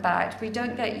government backed, we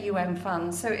don't get UN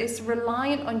funds, so it's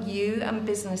reliant on you and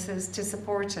businesses to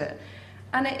support it.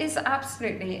 And it is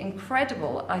absolutely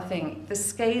incredible, I think, the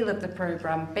scale of the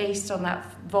programme based on that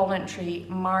voluntary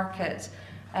market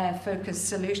focused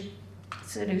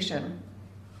solution.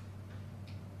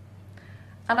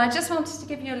 And I just wanted to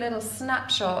give you a little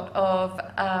snapshot of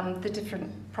the different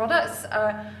products.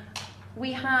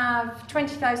 We have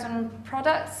 20,000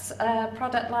 products,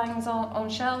 product lines on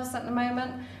shelves at the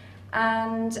moment.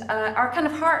 And our kind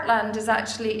of heartland is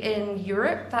actually in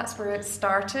Europe. That's where it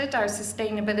started. Our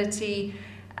sustainability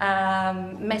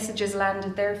messages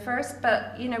landed there first.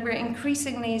 But, you know, we're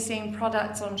increasingly seeing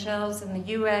products on shelves in the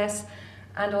US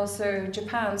and also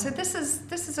Japan. So this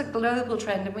is a global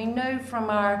trend. And we know from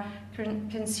our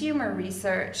consumer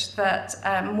research that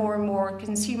more and more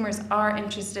consumers are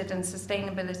interested in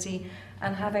sustainability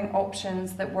and having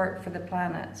options that work for the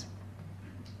planet.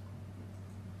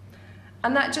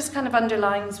 And that just kind of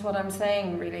underlines what I'm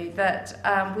saying, really, that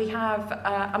we have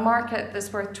a market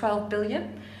that's worth 12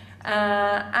 billion,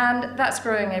 and that's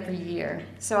growing every year.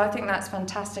 So I think that's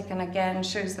fantastic, and again,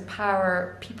 shows the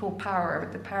power, people power,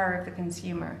 the power of the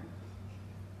consumer.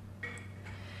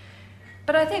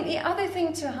 But I think the other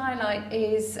thing to highlight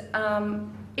is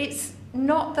it's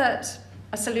not that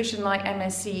a solution like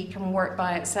MSC can work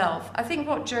by itself. I think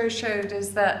what Joe showed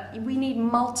is that we need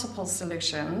multiple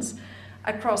solutions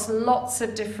across lots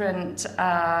of different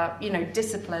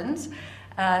disciplines,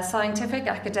 scientific,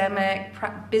 academic,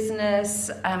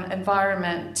 business,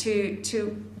 environment,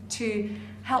 to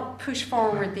help push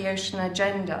forward the ocean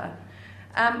agenda.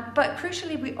 But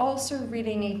crucially, we also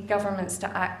really need governments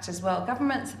to act as well.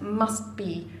 Governments must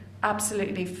be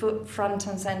absolutely front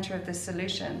and centre of this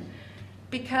solution,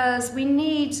 because we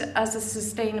need, as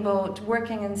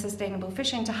working in sustainable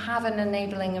fishing, to have an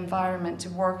enabling environment to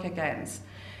work against.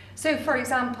 So, for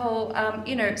example,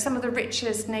 some of the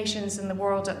richest nations in the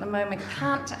world at the moment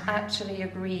can't actually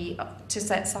agree to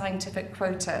set scientific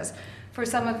quotas for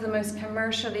some of the most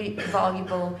commercially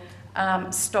valuable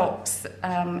stocks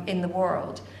in the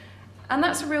world. And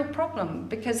that's a real problem,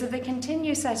 because if they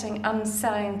continue setting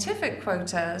unscientific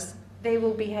quotas, they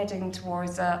will be heading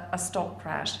towards a stock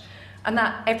crash. And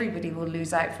that everybody will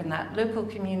lose out from that, local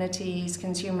communities,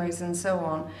 consumers, and so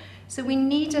on. So we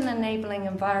need an enabling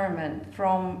environment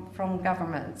from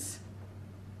governments.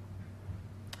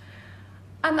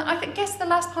 And I guess the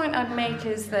last point I'd make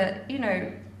is that,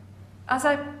 as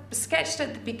I sketched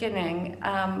at the beginning,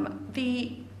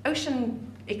 the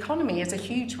ocean economy is a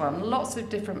huge one, lots of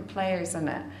different players in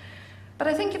it. But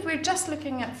I think if we're just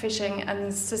looking at fishing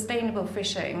and sustainable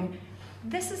fishing,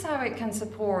 this is how it can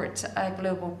support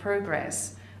global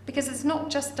progress. Because it's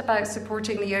not just about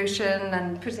supporting the ocean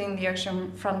and putting the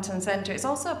ocean front and centre, it's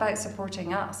also about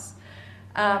supporting us.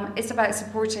 It's about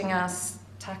supporting us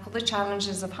tackle the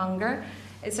challenges of hunger.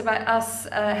 It's about us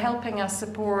helping us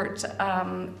support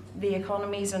the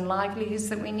economies and livelihoods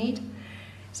that we need.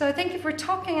 So I think if we're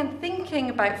talking and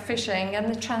thinking about fishing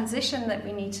and the transition that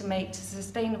we need to make to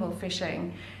sustainable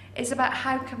fishing, it's about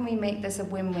how can we make this a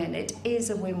win-win. It is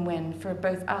a win-win for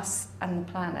both us and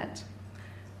the planet.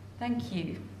 Thank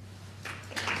you.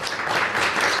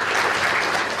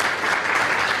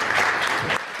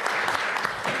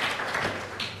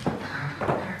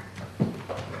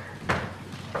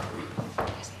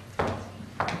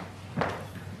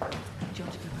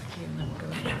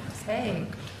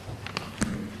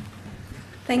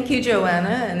 Thank you,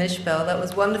 Joanna and Ishbel. That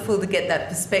was wonderful to get that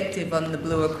perspective on the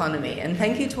blue economy. And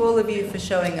thank you to all of you for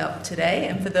showing up today,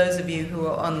 and for those of you who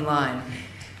are online.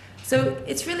 So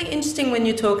it's really interesting when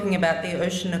you're talking about the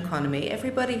ocean economy.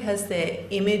 Everybody has their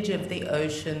image of the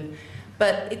ocean,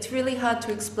 but it's really hard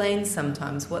to explain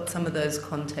sometimes what some of those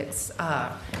contexts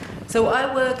are. So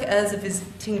I work as a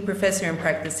visiting professor in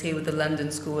practice here with the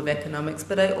London School of Economics,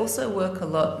 but I also work a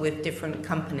lot with different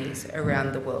companies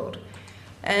around the world.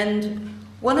 And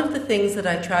one of the things that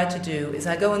I try to do is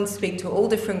I go and speak to all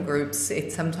different groups.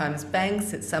 It's sometimes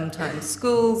banks, it's sometimes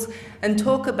schools, and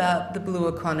talk about the blue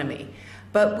economy.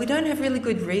 But we don't have really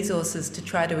good resources to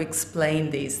try to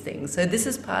explain these things. So this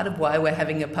is part of why we're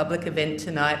having a public event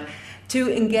tonight,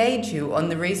 to engage you on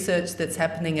the research that's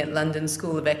happening at London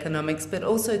School of Economics, but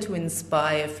also to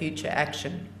inspire future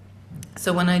action.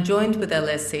 So when I joined with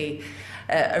LSE,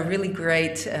 a really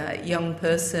great young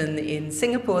person in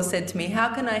Singapore said to me,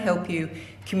 how can I help you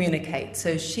communicate?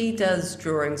 So she does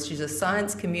drawings. She's a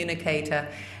science communicator,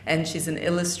 and she's an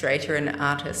illustrator and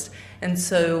artist. And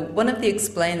so one of the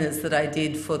explainers that I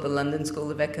did for the London School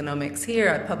of Economics here,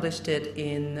 I published it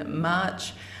in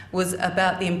March, was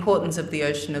about the importance of the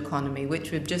ocean economy,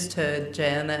 which we've just heard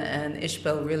Joanna and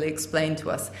Ishbel really explain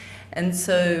to us. And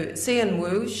so Sian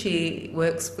Wu, she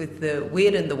works with the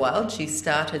Weird in the Wild. She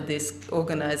started this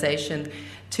organisation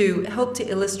to help to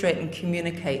illustrate and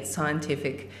communicate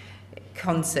scientific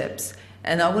concepts.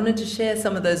 And I wanted to share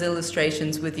some of those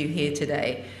illustrations with you here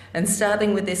today. And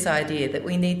starting with this idea that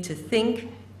we need to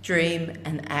think, dream,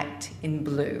 and act in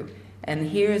blue. And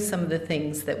here are some of the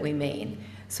things that we mean.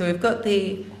 So we've got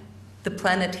the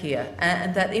planet here,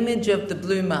 and that image of the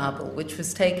blue marble, which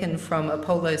was taken from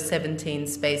Apollo 17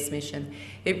 space mission.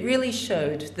 It really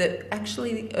showed that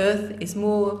actually the Earth is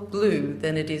more blue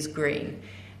than it is green,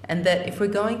 and that if we're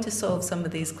going to solve some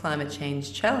of these climate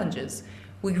change challenges,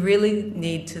 we really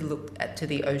need to look to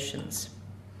the oceans.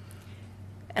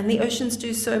 And the oceans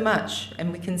do so much,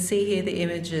 and we can see here the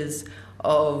images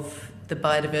of the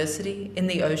biodiversity in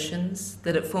the oceans,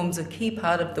 that it forms a key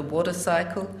part of the water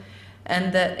cycle,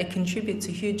 and that it contributes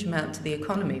a huge amount to the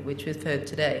economy, which we've heard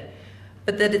today.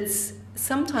 But that it's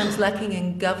sometimes lacking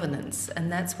in governance,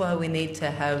 and that's why we need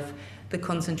to have the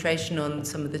concentration on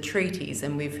some of the treaties,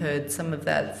 and we've heard some of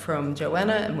that from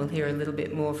Joanna, and we'll hear a little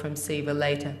bit more from Siva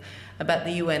later about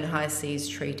the UN High Seas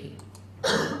Treaty.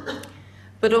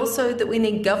 But also that we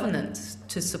need governance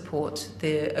to support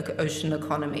the ocean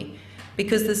economy,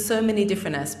 because there's so many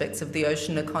different aspects of the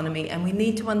ocean economy, and we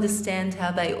need to understand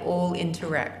how they all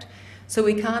interact. So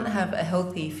we can't have a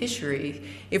healthy fishery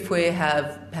if we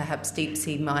have perhaps deep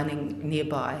sea mining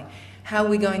nearby. How are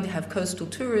we going to have coastal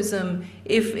tourism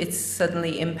if it's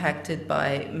suddenly impacted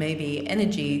by maybe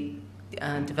energy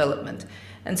development?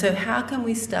 And so how can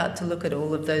we start to look at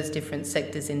all of those different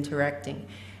sectors interacting?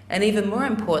 And even more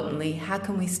importantly, how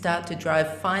can we start to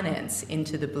drive finance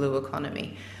into the blue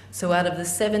economy? So out of the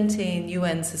 17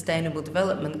 UN Sustainable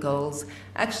Development Goals,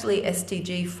 actually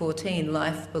SDG 14,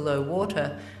 Life Below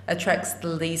Water, attracts the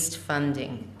least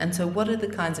funding. And so what are the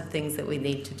kinds of things that we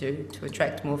need to do to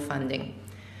attract more funding?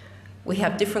 We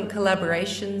have different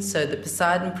collaborations, so the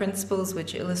Poseidon Principles,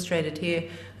 which are illustrated here,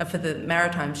 are for the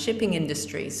maritime shipping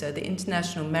industry. So the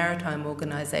International Maritime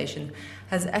Organization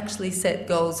has actually set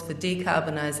goals for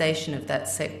decarbonisation of that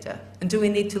sector. And do we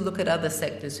need to look at other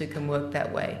sectors who can work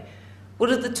that way? What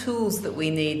are the tools that we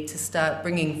need to start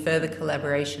bringing further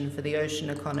collaboration for the ocean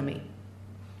economy?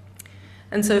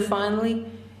 And so finally,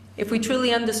 if we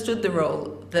truly understood the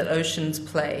role that oceans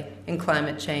play in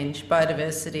climate change,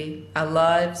 biodiversity, our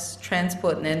lives,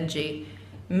 transport and energy,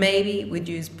 maybe we'd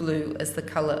use blue as the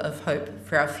colour of hope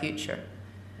for our future.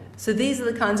 So these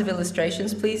are the kinds of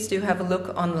illustrations. Please do have a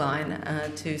look online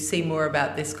to see more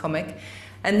about this comic.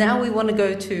 And now we want to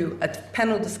go to a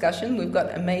panel discussion. We've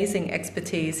got amazing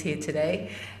expertise here today.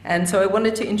 And so I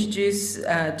wanted to introduce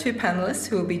two panelists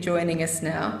who will be joining us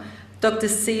now. Dr.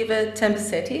 Siva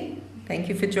Thambisetty, thank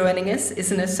you for joining us,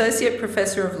 is an Associate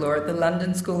Professor of Law at the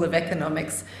London School of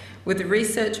Economics with a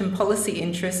research and policy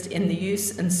interest in the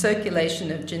use and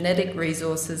circulation of genetic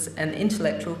resources and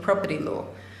intellectual property law.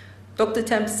 Dr.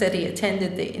 Thambisetty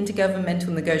attended the Intergovernmental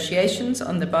Negotiations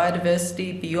on the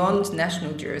Biodiversity Beyond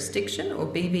National Jurisdiction, or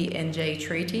BBNJ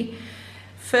Treaty,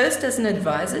 first as an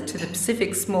advisor to the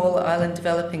Pacific Small Island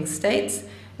Developing States,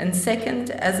 and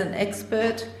second as an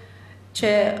expert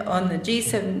chair on the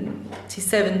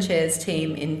G77 chairs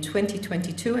team in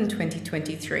 2022 and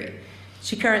 2023.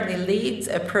 She currently leads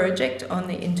a project on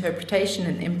the interpretation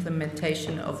and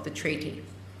implementation of the treaty.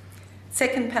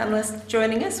 Second panelist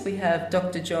joining us, we have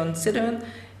Dr. John Siddorn,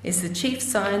 is the Chief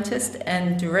Scientist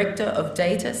and Director of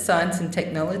Data, Science and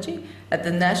Technology at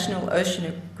the National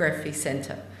Oceanography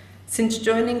Centre. Since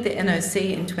joining the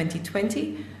NOC in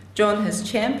 2020, John has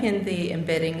championed the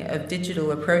embedding of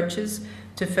digital approaches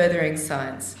to furthering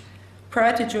science.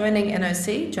 Prior to joining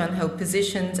NOC, John held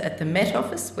positions at the Met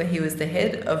Office, where he was the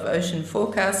head of Ocean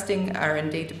Forecasting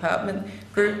R&D Department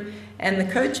Group and the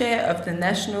co-chair of the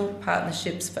National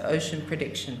Partnerships for Ocean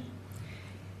Prediction.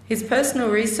 His personal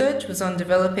research was on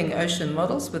developing ocean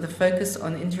models with a focus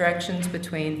on interactions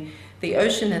between the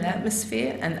ocean and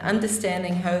atmosphere and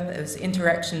understanding how those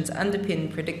interactions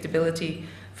underpin predictability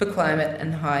for climate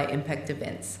and high-impact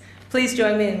events. Please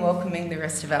join me in welcoming the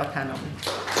rest of our panel.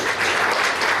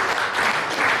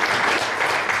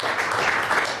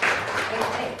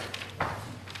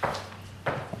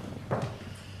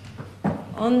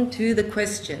 On to the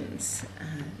questions.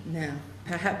 Now,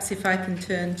 perhaps if I can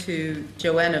turn to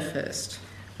Joanna first.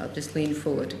 I'll just lean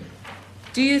forward.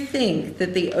 Do you think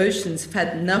that the oceans have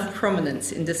had enough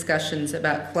prominence in discussions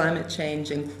about climate change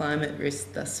and climate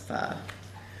risk thus far?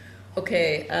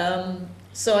 Okay,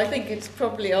 so I think it's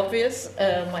probably obvious.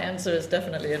 My answer is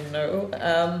definitely a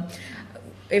no.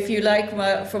 if you like,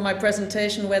 from my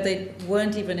presentation, where they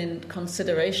weren't even in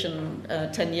consideration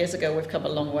 10 years ago, we've come a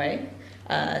long way.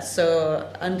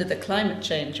 So under the climate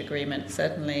change agreement,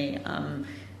 certainly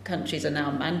countries are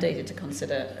now mandated to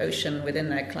consider ocean within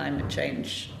their climate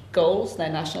change goals, their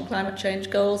national climate change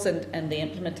goals, and the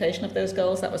implementation of those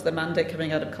goals. That was the mandate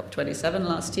coming out of COP27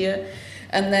 last year.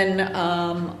 And then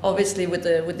obviously with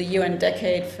the UN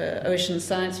Decade for Ocean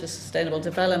Science for Sustainable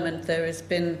Development, there has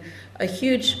been a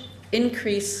huge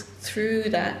increase through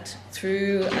the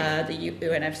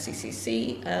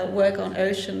UNFCCC work on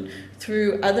ocean,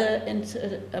 through other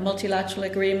multilateral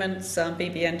agreements,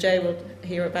 BBNJ we'll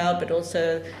hear about, but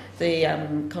also the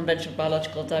Convention on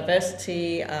Biological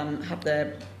Diversity have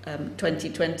their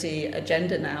 2020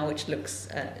 agenda now, which looks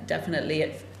definitely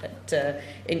at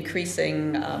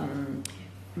increasing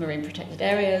marine protected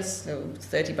areas, so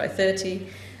 30 by 30.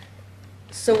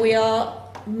 So we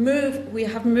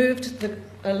have moved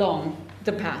along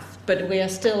the path, but we are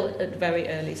still at very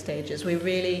early stages. We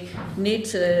really need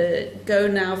to go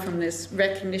now from this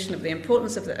recognition of the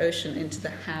importance of the ocean into the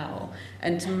how,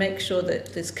 and to make sure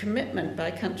that this commitment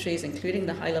by countries, including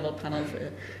the high-level panel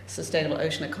for sustainable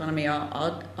ocean economy,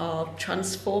 are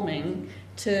transforming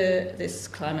to this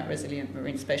climate-resilient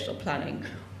marine spatial planning,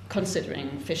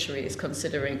 considering fisheries,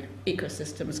 considering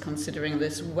ecosystems, considering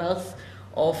this wealth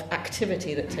of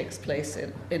activity that takes place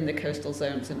in the coastal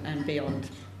zones and beyond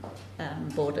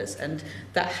borders. And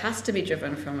that has to be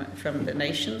driven from the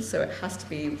nations, so it has to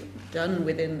be done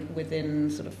within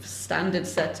sort of standard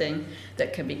setting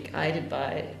that can be guided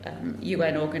by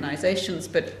UN organizations,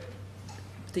 but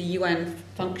the UN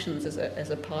functions as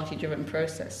a party-driven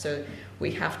process, so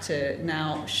we have to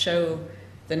now show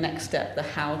the next step, the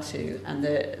how-to, and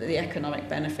the economic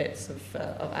benefits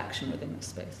of action within this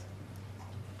space.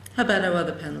 How about our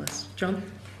other panelists? John?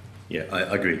 Yeah,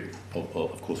 I agree,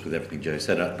 of course, with everything Jo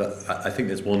said, but I think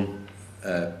there's one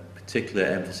particular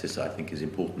emphasis I think is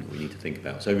important that we need to think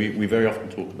about. So we very often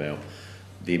talk about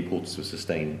the importance of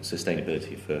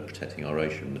sustainability for protecting our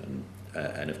ocean,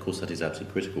 and of course that is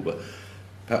absolutely critical, but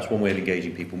perhaps one way of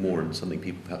engaging people more, and something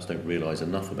people perhaps don't realise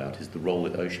enough about, is the role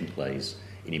that ocean plays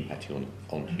in impacting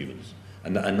on humans.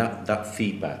 And that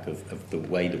feedback of the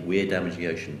way that we're damaging the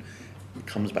ocean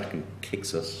comes back and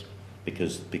kicks us,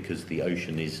 because the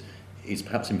ocean is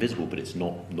perhaps invisible, but it's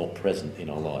not present in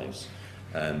our lives,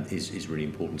 is really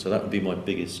important. So that would be my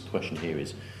biggest question here,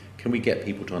 is can we get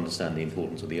people to understand the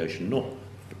importance of the ocean, not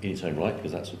in its own right,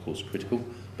 because that's of course critical,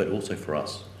 but also for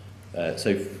us.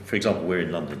 So for example, we're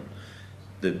in London.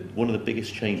 One of the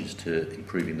biggest changes to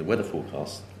improving the weather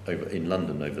forecast in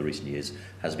London over the recent years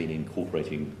has been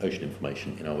incorporating ocean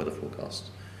information in our weather forecasts.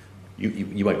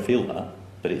 You won't feel that,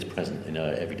 but it's present in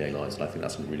our everyday lives, and I think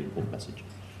that's a really important message.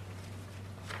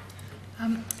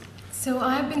 So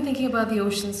I've been thinking about the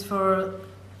oceans for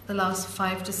the last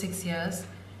 5 to 6 years,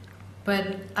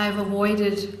 but I've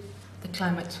avoided the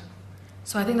climate.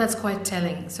 So I think that's quite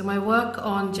telling. So my work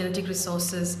on genetic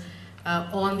resources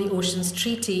on the Oceans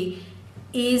Treaty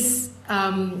is,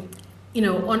 on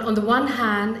the one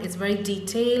hand, it's very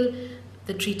detailed.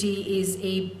 The treaty is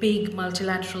a big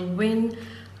multilateral win.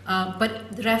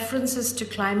 But references to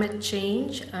climate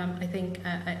change, I think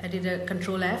I did a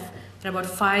control F. There are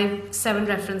about 5-7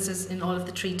 references in all of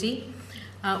the treaty.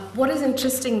 What is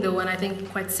interesting though, and I think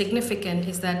quite significant,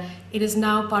 is that it is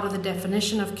now part of the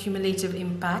definition of cumulative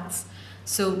impacts.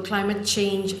 So climate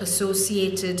change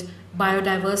associated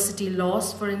biodiversity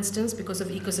loss, for instance, because of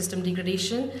ecosystem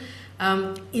degradation,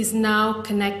 is now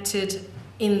connected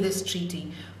in this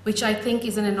treaty, which I think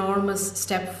is an enormous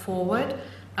step forward.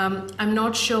 I'm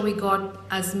not sure we got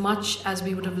as much as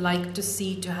we would have liked to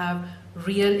see to have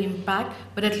real impact,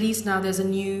 but at least now there's a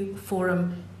new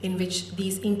forum in which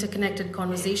these interconnected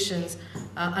conversations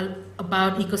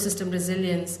about ecosystem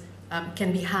resilience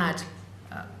can be had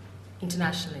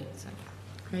internationally. So.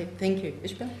 Great, thank you.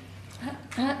 Ishbel?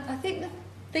 I think the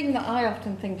thing that I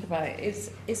often think about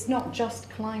is it's not just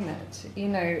climate.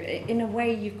 In a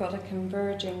way you've got a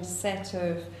converging set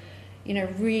of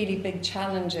really big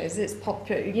challenges. It's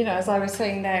as I was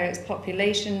saying there, it's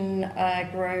population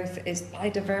growth, it's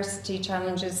biodiversity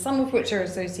challenges, some of which are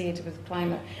associated with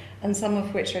climate and some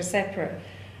of which are separate.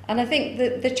 And I think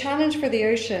that the challenge for the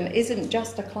ocean isn't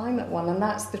just a climate one, and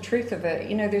that's the truth of it.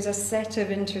 There's a set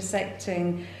of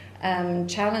intersecting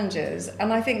challenges,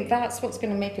 and I think that's what's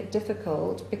going to make it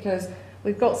difficult, because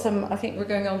we've got I think we're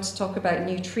going on to talk about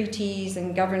new treaties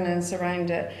and governance around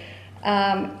it.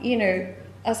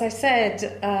 As I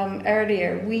said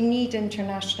earlier, we need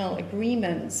international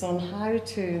agreements on how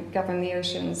to govern the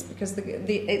oceans, because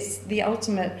it's the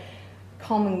ultimate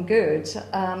common good,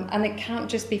 and it can't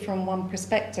just be from one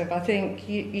perspective. I think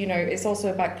you know it's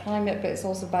also about climate, but it's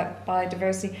also about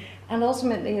biodiversity, and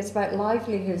ultimately it's about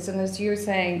livelihoods. And as you're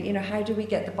saying, you know, how do we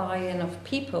get the buy-in of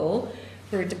people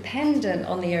who are dependent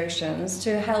on the oceans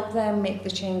to help them make the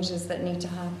changes that need to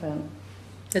happen?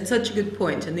 That's such a good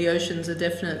point, and the oceans are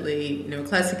definitely, you know, a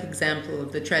classic example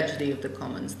of the tragedy of the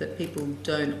commons, that people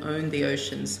don't own the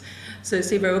oceans. So,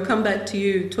 Siva, we'll come back to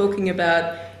you talking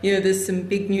about, you know, there's some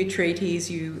big new treaties.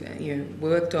 You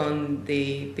worked on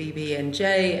the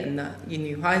BBNJ and the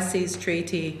new High Seas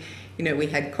Treaty. You know, we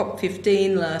had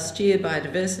COP15 last year,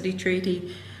 Biodiversity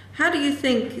Treaty. How do you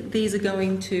think these are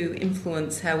going to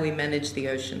influence how we manage the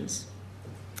oceans?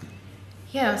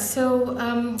 Yeah, so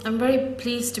I'm very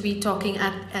pleased to be talking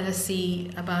at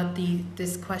LSE about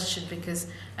this question because,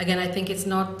 again, I think it's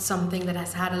not something that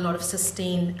has had a lot of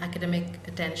sustained academic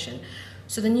attention.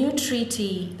 So the new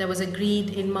treaty that was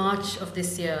agreed in March of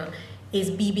this year is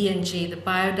BBNJ, the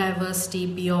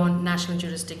Biodiversity Beyond National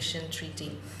Jurisdiction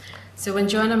Treaty. So when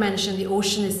Joanna mentioned the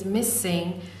ocean is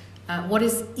missing, what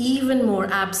is even more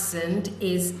absent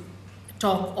is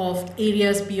talk of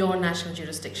areas beyond national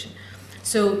jurisdiction.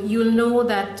 So you'll know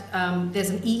that there's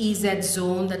an EEZ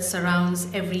zone that surrounds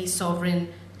every sovereign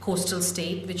coastal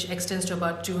state, which extends to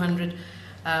about 200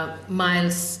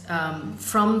 miles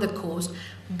from the coast.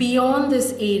 Beyond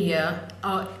this area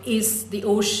is the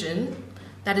ocean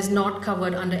that is not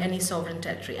covered under any sovereign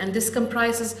territory. And this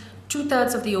comprises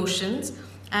 2/3 of the oceans,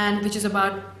 and which is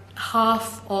about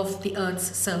half of the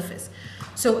Earth's surface.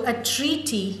 So a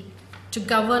treaty to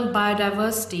govern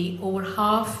biodiversity over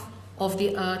half of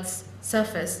the Earth's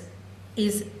surface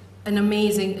is an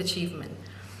amazing achievement,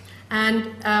 and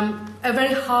a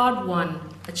very hard won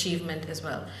achievement as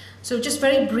well. So just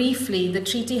very briefly, the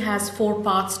treaty has 4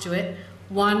 parts to it: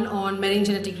 one on marine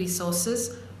genetic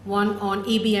resources, one on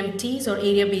ABMTs or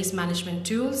area-based management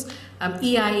tools,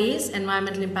 EIAs,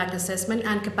 environmental impact assessment,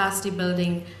 and capacity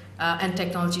building and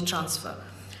technology transfer.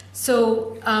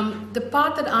 So the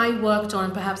part that I worked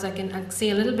on, perhaps I can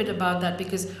say a little bit about that,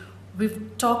 because we've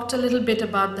talked a little bit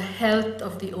about the health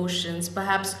of the oceans,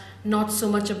 perhaps not so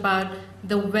much about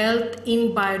the wealth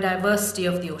in biodiversity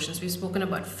of the oceans. We've spoken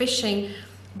about fishing,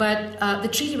 but the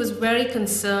treaty was very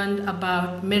concerned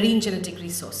about marine genetic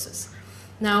resources.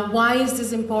 Now, why is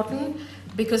this important?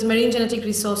 Because marine genetic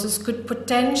resources could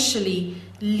potentially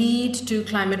lead to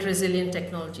climate resilient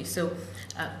technology. So,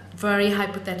 very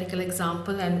hypothetical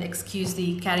example, and excuse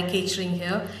the caricaturing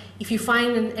here. If you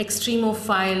find an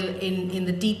extremophile in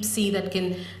the deep sea that can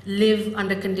live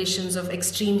under conditions of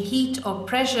extreme heat or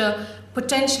pressure,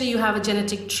 potentially you have a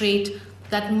genetic trait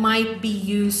that might be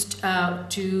used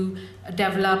to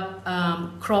develop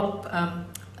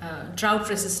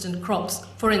drought-resistant crops,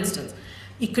 for instance.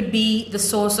 It could be the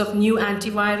source of new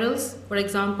antivirals, for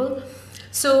example.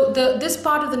 So this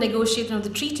part of the negotiation of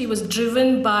the treaty was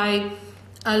driven by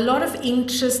a lot of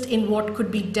interest in what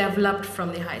could be developed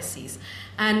from the high seas.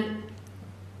 And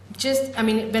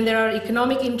when there are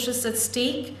economic interests at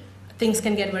stake, things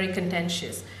can get very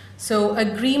contentious. So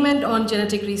agreement on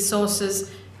genetic resources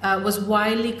was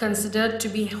widely considered to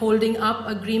be holding up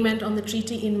agreement on the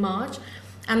treaty in March,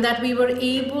 and that we were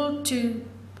able to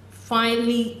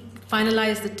finally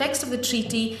finalize the text of the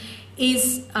treaty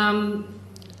is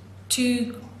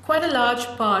to quite a large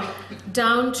part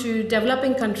down to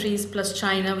developing countries plus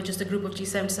China, which is the group of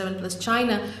G77 plus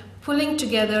China, pulling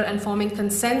together and forming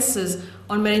consensus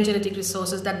on marine genetic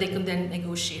resources that they can then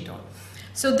negotiate on.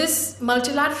 So this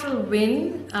multilateral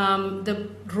win, the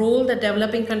role that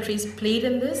developing countries played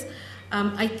in this,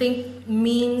 I think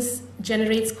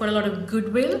generates quite a lot of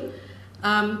goodwill.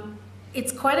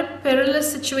 It's quite a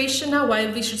perilous situation now.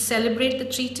 While we should celebrate the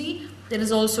treaty, there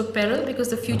is also peril, because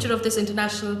the future of this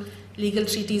international legal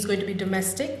treaty is going to be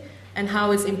domestic, and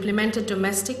how it's implemented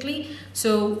domestically.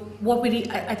 So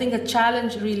I think a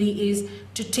challenge really is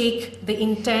to take the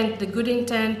intent, the good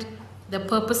intent, the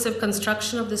purposive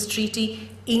construction of this treaty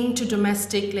into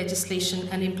domestic legislation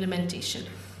and implementation,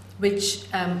 which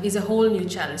is a whole new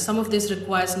challenge. Some of this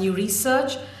requires new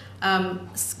research,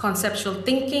 conceptual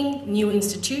thinking, new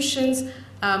institutions.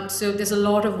 So there's a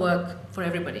lot of work for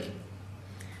everybody.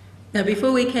 Now,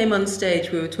 before we came on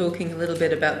stage, we were talking a little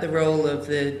bit about the role of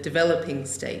the developing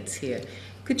states here.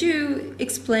 Could you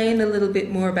explain a little bit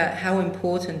more about how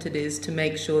important it is to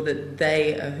make sure that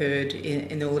they are heard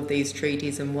in all of these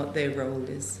treaties and what their role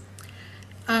is?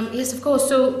 Yes, of course.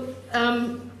 So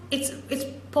it's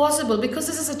possible, because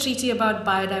this is a treaty about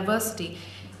biodiversity,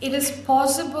 it is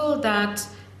possible that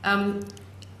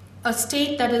a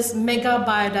state that is mega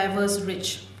biodiverse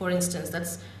rich, for instance,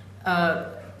 that's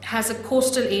has a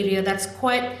coastal area that's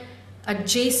quite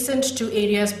adjacent to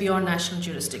areas beyond national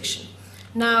jurisdiction.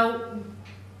 Now,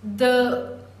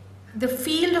 the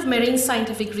field of marine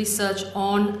scientific research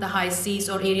on the high seas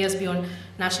or areas beyond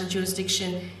national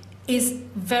jurisdiction is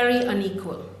very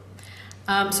unequal.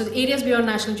 So the areas beyond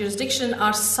national jurisdiction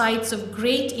are sites of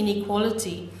great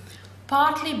inequality,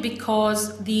 partly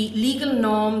because the legal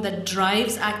norm that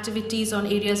drives activities on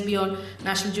areas beyond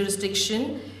national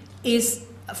jurisdiction is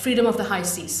freedom of the high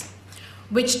seas,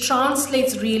 which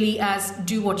translates really as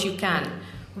do what you can,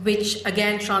 which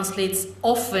again translates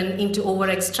often into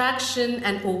over-extraction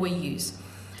and overuse.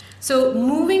 So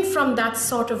moving from that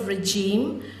sort of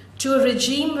regime to a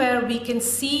regime where we can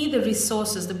see the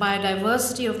resources, the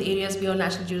biodiversity of the areas beyond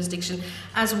national jurisdiction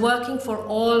as working for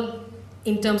all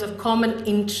in terms of common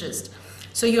interest.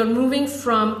 So you're moving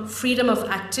from freedom of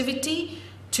activity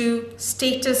to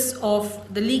status of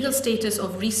the legal status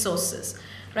of resources,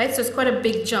 right? So it's quite a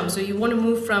big jump. So you want to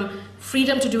move from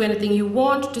freedom to do anything you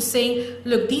want to saying,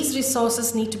 look, these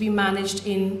resources need to be managed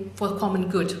for common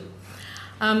good.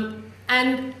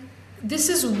 And this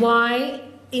is why,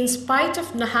 in spite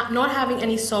of not having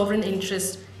any sovereign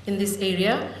interest in this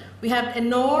area, we have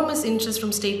enormous interest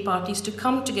from state parties to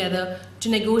come together to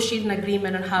negotiate an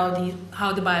agreement on how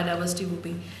the biodiversity will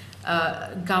be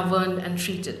governed and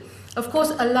treated. Of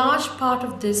course, a large part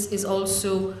of this is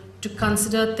also to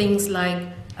consider things like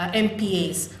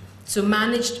MPAs, so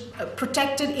managed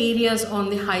protected areas on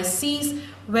the high seas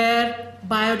where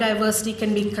biodiversity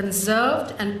can be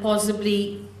conserved and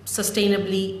possibly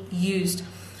sustainably used.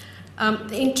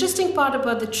 The interesting part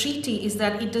about the treaty is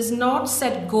that it does not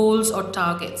set goals or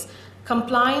targets.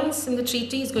 Compliance in the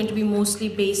treaty is going to be mostly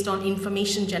based on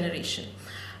information generation.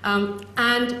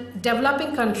 And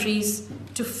developing countries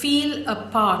to feel a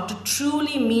part, to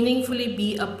truly meaningfully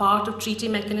be a part of treaty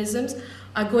mechanisms,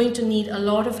 are going to need a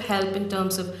lot of help in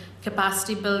terms of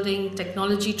capacity building,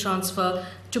 technology transfer,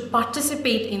 to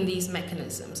participate in these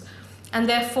mechanisms. And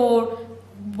therefore,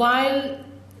 while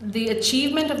the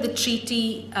achievement of the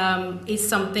treaty is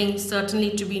something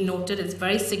certainly to be noted, it's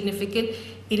very significant,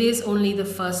 it is only the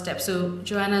first step. So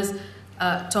Joanna's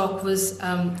talk was,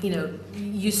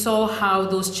 you saw how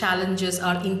those challenges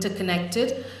are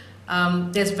interconnected.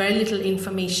 There's very little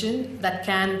information that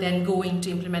can then go into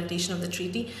implementation of the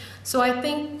treaty. So I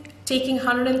think taking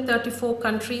 134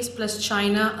 countries plus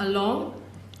China along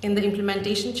in the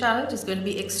implementation challenge is going to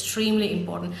be extremely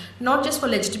important, not just for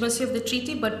legitimacy of the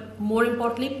treaty, but more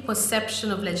importantly,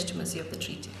 perception of legitimacy of the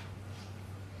treaty.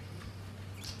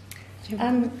 So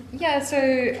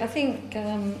I think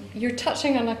you're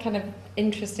touching on a kind of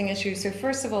interesting issue. So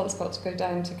first of all, it's got to go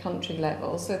down to country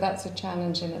level, so that's a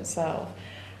challenge in itself.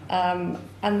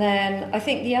 And then I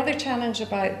think the other challenge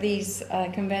about these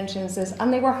conventions is,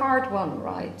 and they were hard won,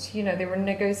 right? They were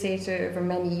negotiated over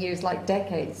many years, like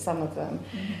decades, some of them.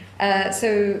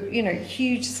 Mm-hmm.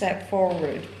 Huge step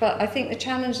forward. But I think the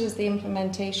challenge is the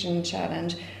implementation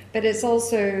challenge. But it's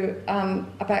also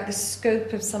about the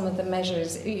scope of some of the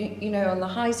measures. On the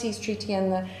High Seas Treaty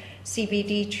and the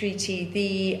CBD Treaty,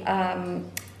 the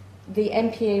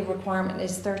MPA requirement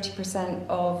is 30%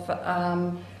 of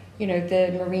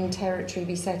the marine territory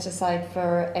be set aside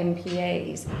for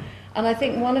MPAs. And I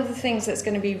think one of the things that's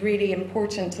going to be really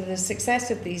important to the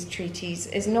success of these treaties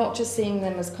is not just seeing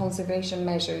them as conservation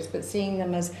measures, but seeing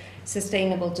them as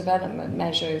sustainable development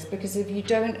measures. Because if you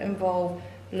don't involve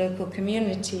local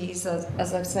communities,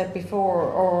 as I've said before,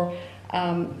 or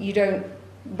you don't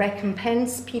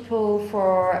recompense people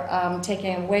for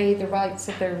taking away the rights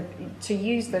to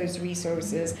use those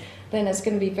resources, then it's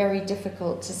going to be very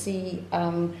difficult to see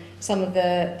some of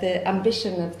the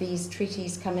ambition of these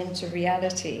treaties come into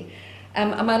reality.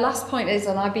 And my last point is,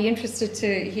 and I'd be interested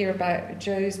to hear about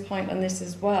Joe's point on this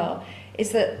as well,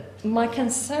 is that my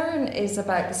concern is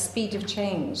about the speed of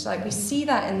change. Like, we see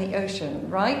that in the ocean,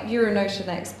 right? You're an ocean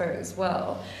expert as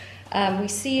well. We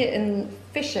see it in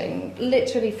fishing,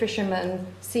 literally fishermen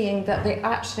seeing that they're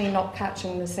actually not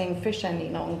catching the same fish any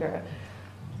longer.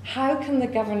 How can the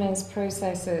governance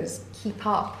processes keep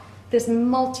up this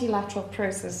multilateral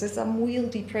process, this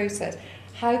unwieldy process?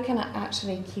 How can it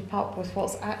actually keep up with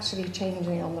what's actually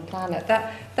changing on the planet?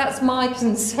 That's my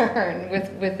concern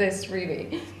with this,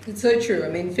 really. It's so true. I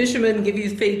mean, fishermen give you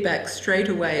feedback straight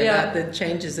away about the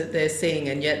changes that they're seeing,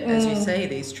 and yet, as you say,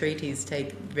 these treaties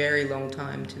take a very long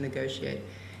time to negotiate.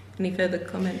 Any further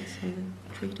comments on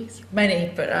the treaties?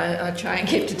 Many, but I'll try and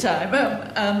keep to time.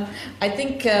 I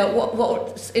think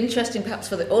what's interesting perhaps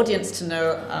for the audience to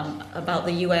know about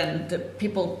the UN that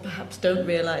people perhaps don't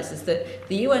realise is that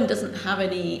the UN doesn't have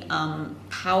any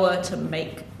power to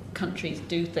make countries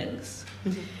do things.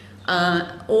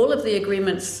 Mm-hmm. All of the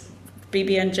agreements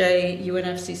BBNJ,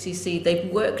 UNFCCC, they've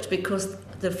worked because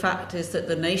the fact is that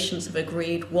the nations have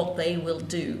agreed what they will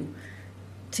do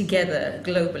together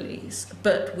globally,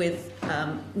 but with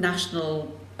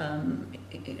national,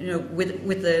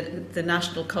 with the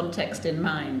national context in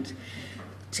mind.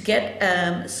 To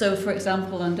get so, for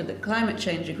example, under the climate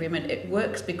change agreement, it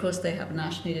works because they have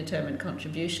nationally determined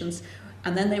contributions,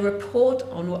 and then they report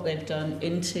on what they've done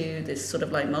into this sort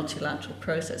of like multilateral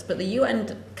process. But the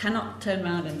UN cannot turn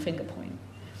around and finger point.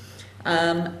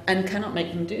 And cannot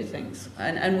make them do things.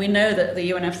 And we know that the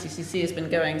UNFCCC has been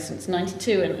going since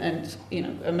 '92, and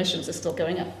emissions are still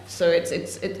going up. So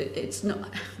it's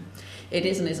not, it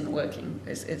is and isn't working.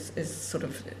 It's sort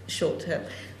of short term.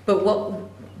 But what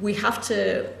we have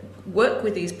to work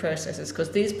with these processes, because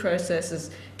these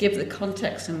processes give the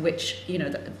context in which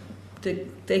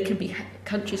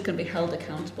countries can be held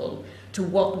accountable to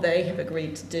what they have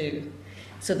agreed to do.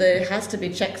 So there has to be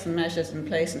checks and measures in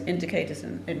place and indicators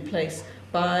in place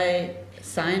by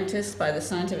scientists, by the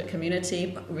scientific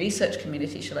community, research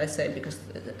community, shall I say, because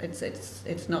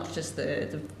it's not just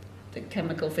the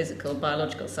chemical, physical,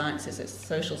 biological sciences, it's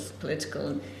social,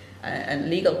 political, and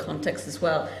legal context as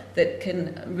well, that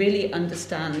can really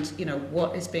understand,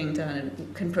 what is being done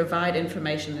and can provide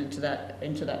information into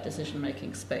that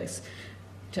decision-making space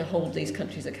to hold these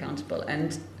countries accountable.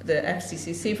 And the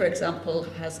FCCC, for example,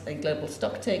 has a global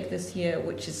stocktake this year,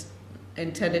 which is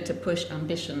intended to push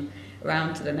ambition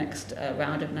around to the next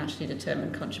round of nationally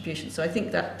determined contributions. So I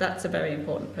think that's a very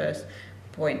important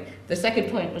point. The second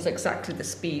point was exactly the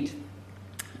speed.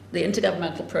 The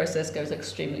intergovernmental process goes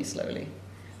extremely slowly.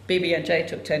 BBNJ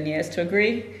took 10 years to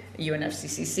agree.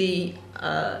 UNFCCC,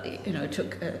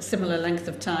 took a similar length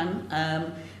of time.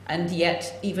 And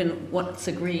yet, even what's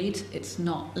agreed, it's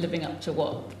not living up to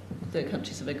what the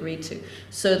countries have agreed to.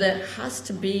 So there has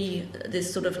to be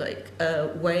this sort of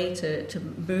way to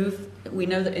move. We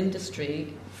know that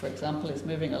industry, for example, is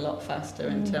moving a lot faster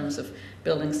in terms of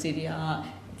building CDR,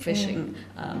 fishing.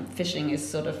 Fishing is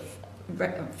sort of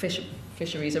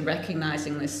fisheries are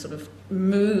recognizing this sort of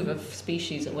move of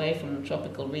species away from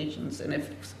tropical regions, and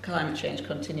if climate change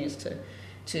continues to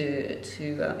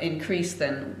increase,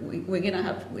 then we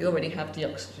already have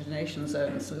deoxygenation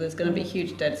zones, so there's going to be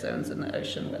huge dead zones in the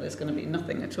ocean where there's going to be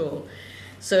nothing at all.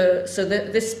 So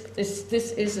this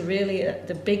is really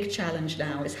the big challenge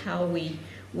now, is how we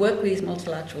work with these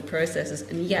multilateral processes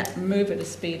and yet move at a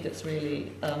speed that's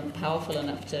really powerful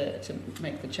enough to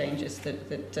make the changes that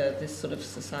this sort of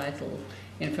societal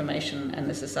information and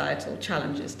the societal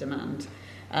challenges demand.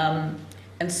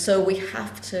 And so we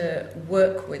have to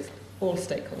work with all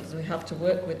stakeholders. We have to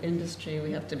work with industry.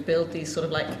 We have to build these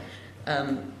sort of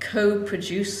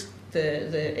co-produce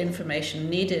the information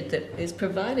needed that is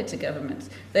provided to governments.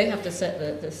 They have to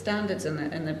set the standards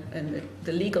and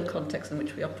the legal context in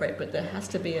which we operate, but there has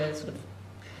to be a sort of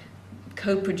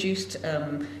co-produced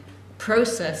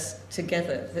process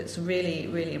together that's really,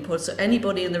 really important. So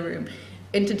anybody in the room,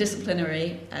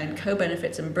 interdisciplinary and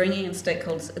co-benefits, and bringing in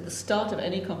stakeholders at the start of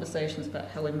any conversations about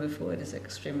how we move forward is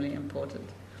extremely important.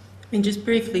 I mean, just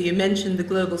briefly, you mentioned the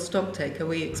global stocktake. Are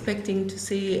we expecting to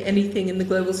see anything in the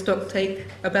global stocktake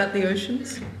about the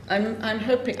oceans? I'm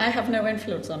hoping. I have no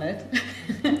influence on it.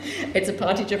 It's a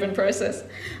party-driven process.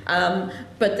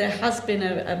 But there has been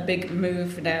a big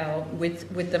move now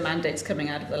with the mandates coming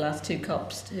out of the last two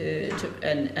COPs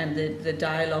and the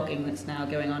dialoguing that's now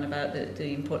going on about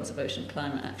the importance of ocean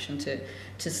climate action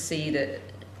to see that.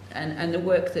 And the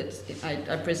work that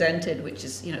I presented, which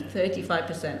is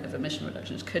 35% of emission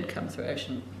reductions could come through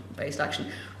ocean-based action.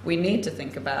 We need to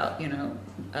think about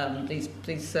these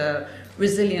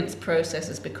resilience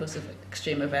processes because of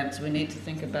extreme events. We need to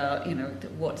think about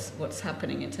what's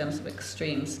happening in terms of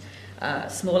extremes.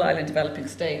 Small island developing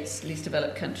states, least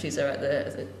developed countries are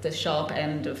at the sharp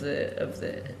end of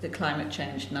the climate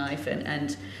change knife,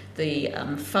 and the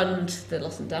fund, the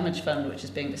loss and damage fund, which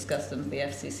is being discussed under the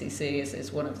FCCC,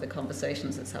 is one of the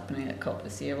conversations that's happening at COP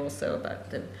this year also about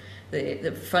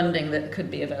the funding that could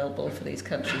be available for these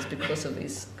countries because of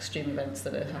these extreme events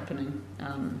that are happening,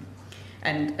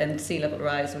 and sea level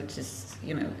rise, which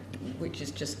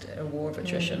is just a war of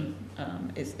attrition,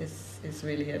 is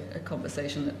really a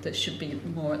conversation that should be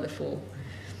more at the fore.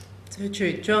 So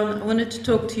true. John, I wanted to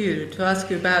talk to you, to ask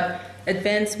you about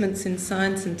advancements in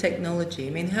science and technology.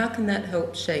 I mean, how can that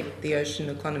help shape the ocean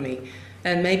economy,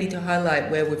 and maybe to highlight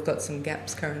where we've got some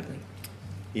gaps currently?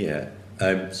 Yeah.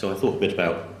 So I thought a bit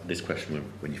about this question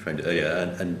when you framed it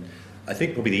earlier, and I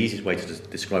think probably the easiest way to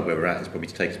describe where we're at is probably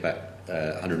to take us back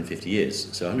 150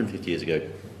 years. So 150 years ago,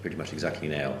 pretty much exactly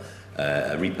now,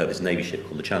 a repurposed Navy ship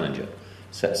called the Challenger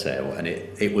set sail, and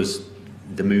it was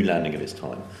the moon landing of its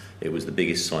time. It was the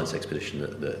biggest science expedition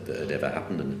that had ever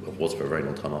happened, and it was for a very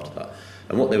long time after that.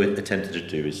 And what they were attempting to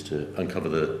do is to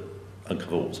uncover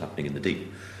what was happening in the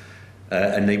deep.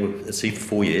 And they were at sea for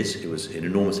 4 years. It was an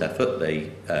enormous effort.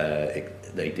 They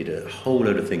did a whole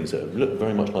load of things that look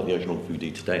very much like the oceanography we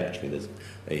do today. Actually, there's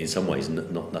in some ways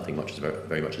nothing much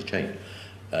very much has changed.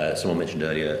 Someone mentioned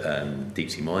earlier deep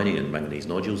sea mining and manganese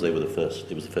nodules. It was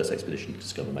the first expedition to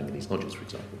discover manganese nodules, for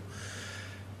example.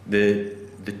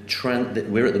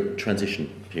 We're at the transition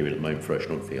period at the moment for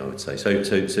oceanography, I would say.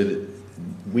 So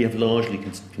we have largely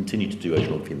continued to do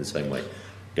oceanography in the same way,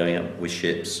 going out with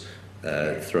ships,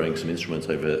 throwing some instruments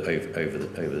over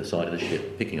the side of the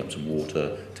ship, picking up some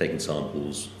water, taking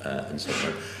samples, and so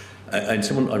on. And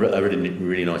I read a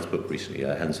really nice book recently,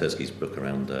 Hans Hersky's book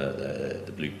around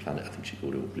the Blue Planet, I think she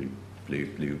called it, or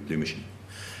Blue Mission.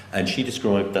 And she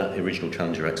described that original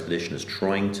Challenger expedition as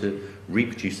trying to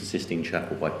reproduce the Sistine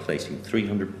Chapel by placing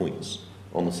 300 points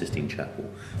on the Sistine Chapel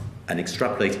and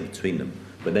extrapolating between them,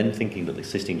 but then thinking that the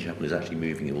Sistine Chapel is actually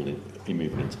moving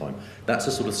in time. That's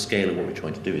the sort of scale of what we're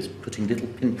trying to do, is putting little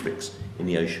pinpricks in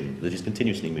the ocean that is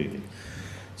continuously moving.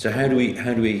 So how do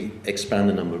we expand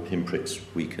the number of pinpricks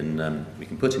we can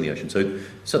put in the ocean? So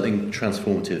something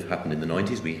transformative happened in the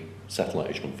 90s.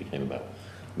 Satellite oceanography came about.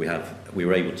 We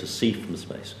were able to see from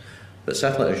space, but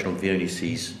satellite oceanography only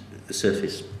sees the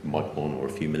surface micron or a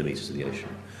few millimetres of the ocean.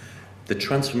 The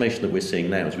transformation that we're seeing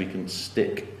now is we can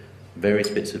stick various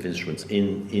bits of instruments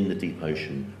in the deep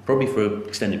ocean, probably for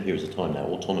extended periods of time now.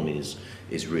 Autonomy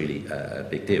is really a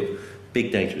big deal.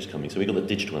 Big data is coming, so we've got the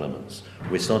digital elements.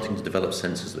 We're starting to develop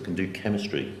sensors that can do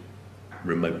chemistry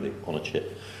remotely on a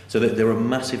chip. So there are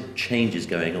massive changes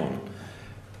going on,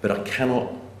 but I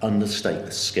cannot understate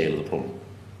the scale of the problem.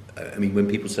 I mean, when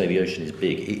people say the ocean is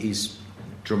big, it is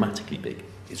dramatically big.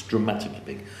 It's dramatically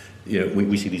big. You know,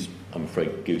 we see these, I'm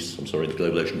afraid, the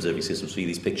Global Ocean Observing System, see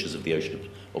these pictures of the ocean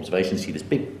observation, see this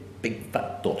big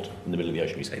fat dot in the middle of the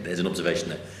ocean. We say, there's an observation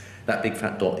there. That big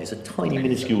fat dot is a tiny,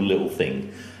 minuscule little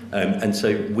thing. And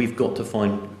so we've got to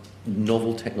find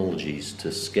novel technologies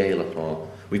to scale up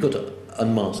we've got to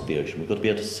unmask the ocean. We've got to be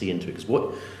able to see into it.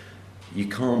 Because you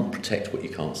can't protect what you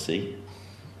can't see,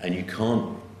 and you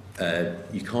can't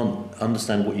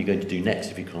understand what you're going to do next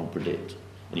if you can't predict.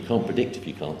 And you can't predict if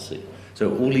you can't see.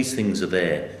 So all these things are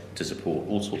there to support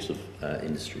all sorts of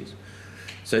industries.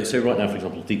 So right now, for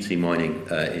example, deep sea mining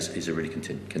is a really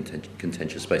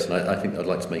contentious space, and I think I'd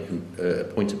like to make a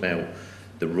point about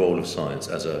the role of science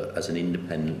as an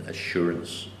independent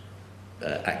assurance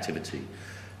activity.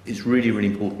 It's really, really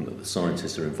important that the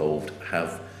scientists are involved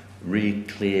have really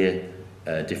clear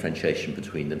differentiation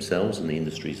between themselves and the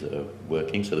industries that are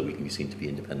working, so that we can be seen to be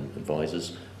independent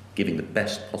advisors, giving the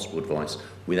best possible advice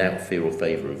without fear or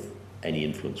favour of any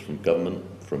influence from government,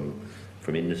 from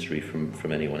industry,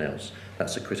 from anyone else.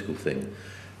 That's a critical thing.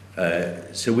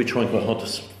 So we're trying quite hard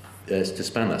to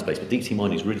span that space, but deep sea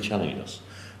mining is really challenging us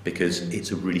because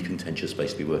it's a really contentious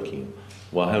space to be working in.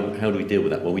 Well, how do we deal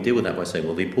with that? Well, we deal with that by saying,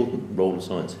 well, the important role of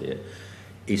science here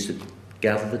is to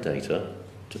gather the data,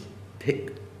 to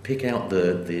pick out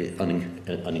the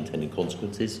unintended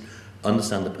consequences,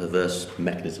 understand the perverse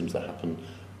mechanisms that happen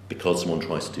because someone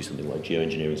tries to do something like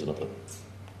geoengineering is another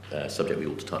subject we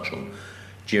ought to touch on.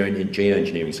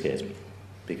 Geoengineering scares me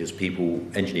because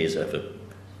engineers have a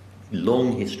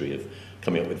long history of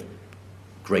coming up with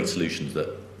great solutions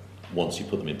that, once you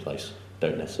put them in place,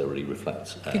 don't necessarily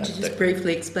reflect. Could you just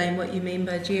briefly explain what you mean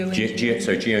by geoengineering?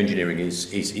 So geoengineering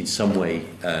is in some way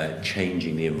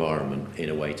changing the environment in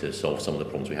a way to solve some of the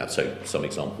problems we have. So some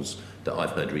examples that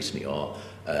I've heard recently are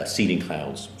seeding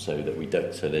clouds, so that we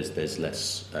don't. So there's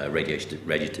less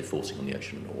radiative forcing on the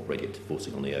ocean or radiative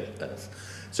forcing on the Earth.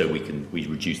 So we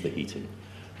reduce the heating.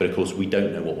 But of course, we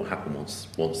don't know what will happen once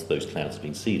those clouds have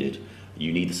been seeded.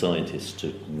 You need the scientists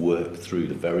to work through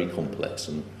the very complex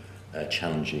and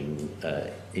challenging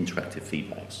interactive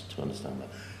feedbacks to understand that.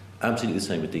 Absolutely the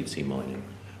same with deep sea mining.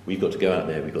 We've got to go out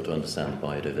there, we've got to understand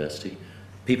biodiversity.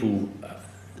 People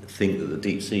think that the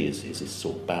deep sea is this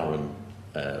sort of barren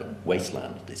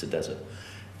wasteland. It's a desert.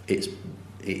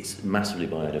 It's massively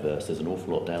biodiverse. There's an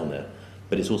awful lot down there,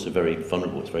 but it's also very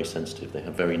vulnerable. It's very sensitive. They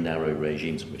have very narrow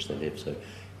regimes in which they live. So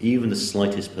even the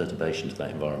slightest perturbation to that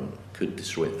environment could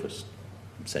destroy it for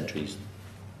centuries,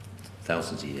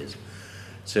 thousands of years.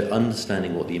 So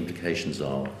understanding what the implications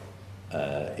are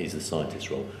is the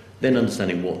scientist's role. Then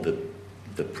understanding what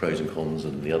the pros and cons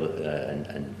and the other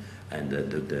and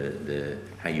the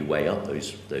how you weigh up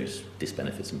those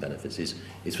disbenefits and benefits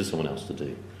is for someone else to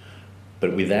do.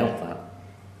 But without that,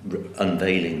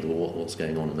 unveiling what's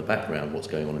going on in the background, what's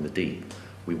going on in the deep,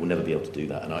 we will never be able to do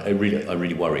that. And I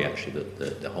really worry, actually,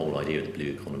 that the whole idea of the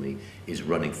blue economy is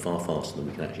running far faster than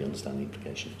we can actually understand the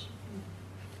implications.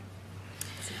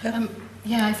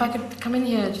 Yeah, if I could come in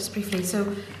here just briefly.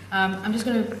 So I'm just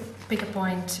going to pick a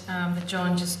point that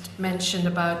John just mentioned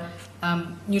about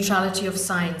neutrality of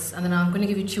science, and then I'm going to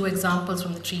give you 2 examples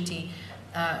from the treaty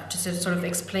to sort of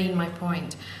explain my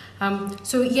point.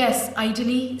 So yes,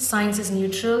 ideally science is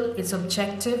neutral, it's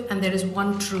objective, and there is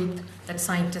one truth that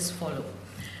scientists follow.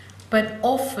 But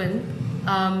often,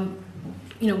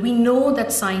 we know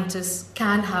that scientists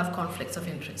can have conflicts of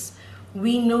interest.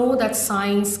 We know that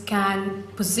science can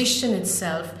position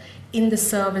itself in the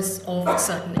service of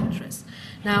certain interests.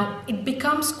 Now, it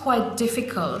becomes quite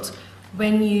difficult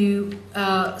when you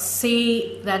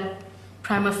say that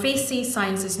prima facie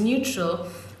science is neutral,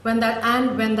 when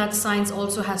that science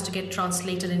also has to get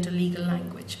translated into legal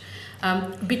language.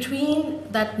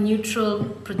 Between that neutral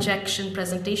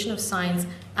presentation of science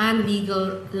and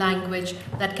legal language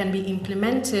that can be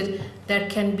implemented, there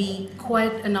can be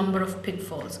quite a number of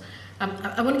pitfalls.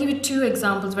 I want to give you 2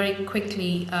 examples very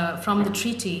quickly from the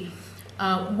treaty.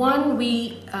 One of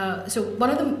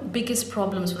the biggest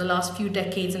problems for the last few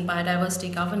decades in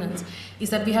biodiversity governance is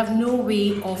that we have no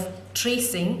way of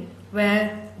tracing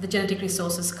where the genetic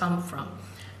resources come from.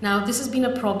 Now, this has been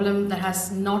a problem that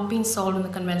has not been solved in the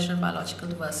Convention on Biological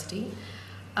Diversity.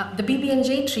 The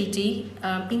BBNJ Treaty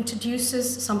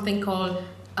introduces something called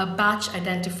a batch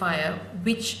identifier,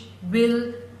 which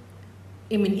will,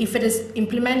 if it is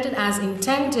implemented as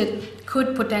intended,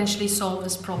 could potentially solve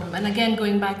this problem. And again,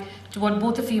 going back to what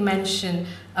both of you mentioned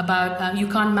about you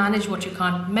can't manage what you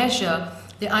can't measure,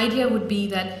 the idea would be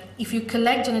that if you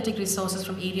collect genetic resources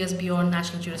from areas beyond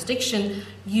national jurisdiction,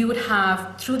 you would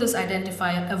have, through this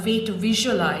identifier, a way to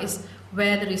visualize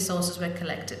where the resources were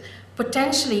collected.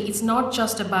 Potentially, it's not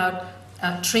just about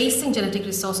tracing genetic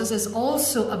resources, it's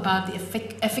also about the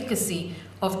efficacy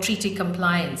of treaty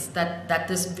compliance that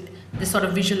this sort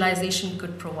of visualization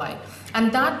could provide.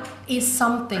 And that is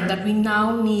something that we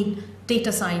now need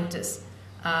data scientists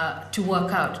to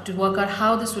work out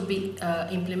how this would be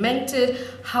implemented,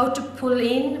 how to pull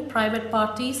in private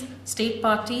parties, state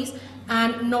parties,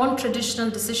 and non-traditional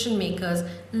decision makers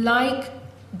like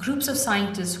groups of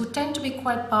scientists who tend to be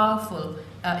quite powerful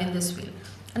in this field.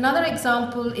 Another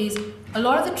example is a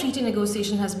lot of the treaty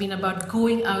negotiation has been about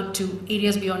going out to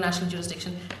areas beyond national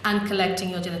jurisdiction and collecting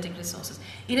your genetic resources.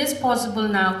 It is possible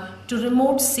now to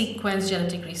remote sequence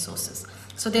genetic resources.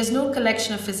 So there's no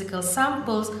collection of physical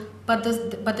samples, but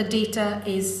the data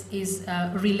is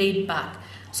relayed back.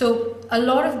 So a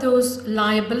lot of those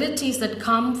liabilities that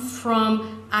come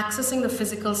from accessing the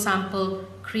physical sample,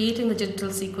 creating the digital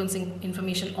sequencing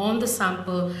information on the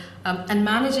sample, and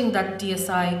managing that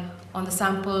DSI on the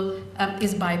sample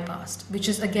is bypassed, which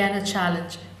is again a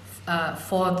challenge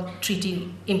for the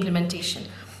treaty implementation.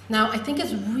 Now, I think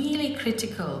it's really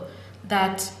critical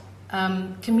that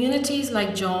communities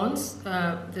like John's,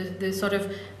 the sort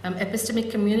of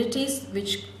epistemic communities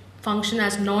which function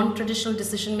as non-traditional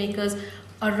decision makers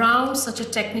around such a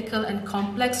technical and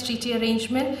complex treaty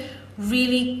arrangement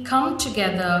really come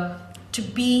together to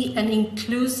be an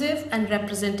inclusive and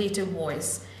representative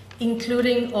voice,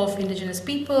 including of indigenous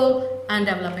people and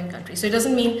developing countries. So it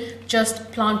doesn't mean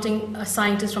just planting a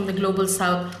scientist from the global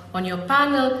south on your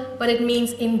panel, but it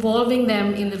means involving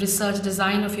them in the research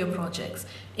design of your projects,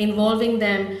 involving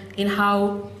them in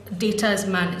how data is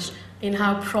managed, in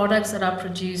how products that are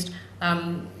produced,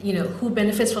 who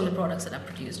benefits from the products that are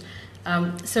produced.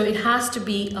 So it has to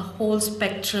be a whole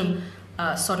spectrum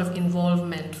sort of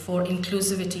involvement for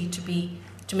inclusivity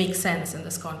to make sense in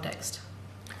this context.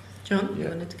 John, you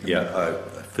wanted to come in? I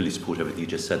fully support everything you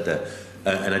just said there.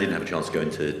 And I didn't have a chance to go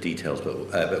into details,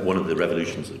 but one of the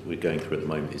revolutions that we're going through at the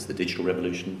moment is the digital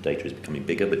revolution. Data is becoming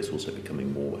bigger, but it's also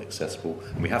becoming more accessible.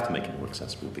 And we have to make it more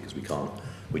accessible because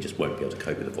we just won't be able to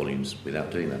cope with the volumes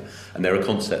without doing that. And there are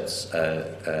concepts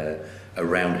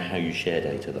around how you share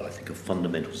data that I think are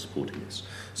fundamental to supporting this.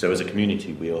 So as a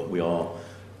community, we are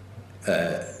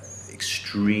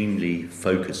extremely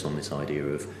focused on this idea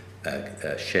of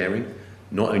sharing,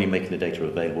 not only making the data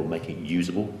available, making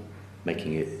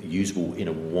it usable in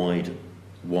a wide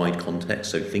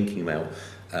context. So thinking about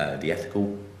the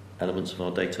ethical elements of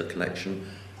our data collection,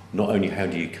 not only how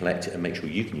do you collect it and make sure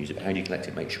you can use it, but how do you collect it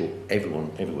and make sure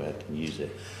everyone everywhere can use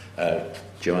it.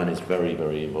 Joanna is very,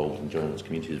 very involved, and Joanna's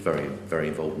community is very, very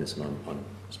involved in this, and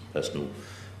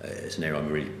it's an area I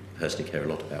really personally care a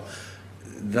lot about.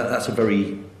 There's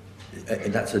an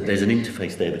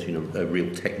interface there between a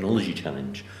real technology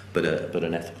challenge, but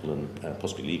an ethical and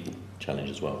possibly legal challenge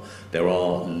as well. There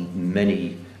are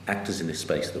many actors in this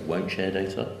space that won't share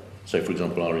data, So, for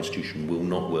example, our institution will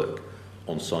not work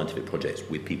on scientific projects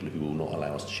with people who will not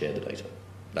allow us to share the data.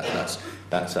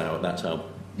 That's our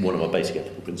one of our basic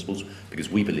ethical principles, because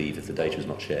we believe if the data is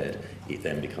not shared, it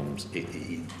then becomes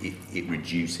it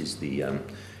reduces the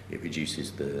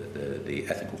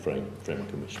ethical framework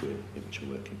in which we're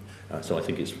working. So I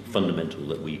think it's fundamental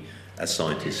that we, as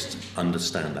scientists,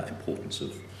 understand that importance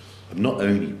of not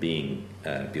only being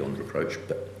beyond reproach,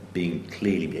 but being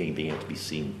able to be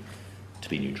seen to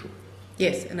be neutral.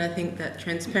 Yes, and I think that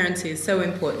transparency is so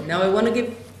important. Now I want to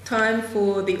give time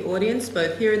for the audience,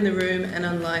 both here in the room and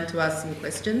online, to ask some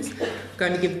questions. I'm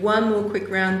going to give one more quick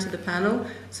round to the panel,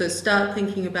 so start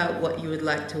thinking about what you would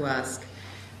like to ask.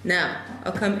 Now,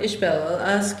 I'll come, Ishbel, I'll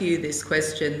ask you this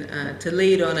question to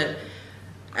lead on it.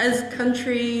 As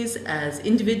countries, as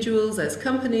individuals, as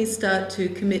companies start to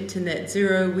commit to net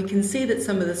zero, we can see that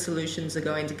some of the solutions are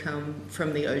going to come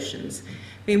from the oceans.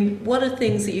 I mean, what are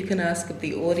things that you can ask of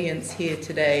the audience here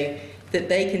today that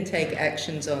they can take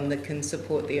actions on that can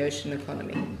support the ocean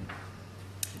economy?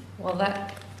 Well,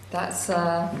 that's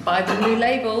buy the blue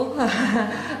label.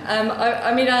 I'm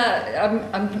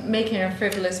making a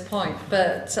frivolous point,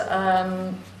 but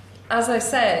as I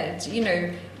said, you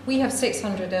know, we have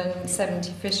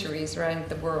 670 fisheries around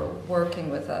the world working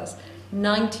with us.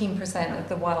 19% of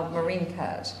the wild marine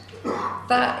catch.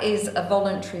 That is a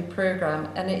voluntary program,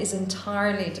 and it is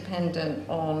entirely dependent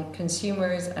on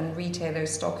consumers and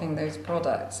retailers stocking those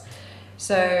products.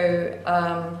 So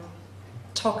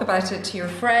talk about it to your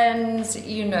friends,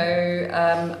 you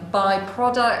know, buy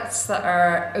products that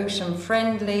are ocean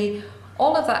friendly.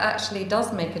 All of that actually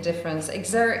does make a difference.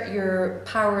 Exert your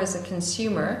power as a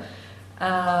consumer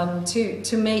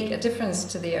to make a difference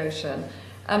to the ocean.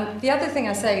 The other thing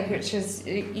I say, which is,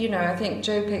 you know, I think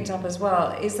Joe picked up as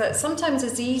well, is that sometimes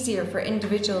it's easier for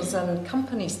individuals and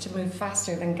companies to move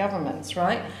faster than governments,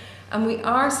 right? And we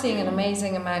are seeing an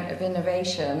amazing amount of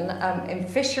innovation in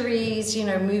fisheries, you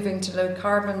know, moving to low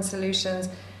carbon solutions,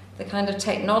 the kind of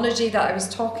technology that I was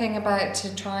talking about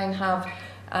to try and have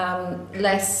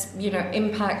less, you know,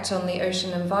 impact on the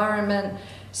ocean environment.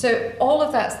 So all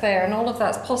of that's there and all of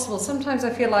that's possible. Sometimes I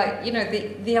feel like, you know,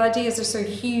 the ideas are so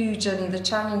huge and the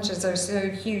challenges are so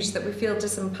huge that we feel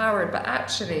disempowered. But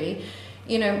actually,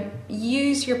 you know,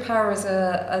 use your power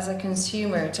as a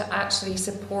consumer to actually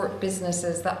support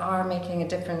businesses that are making a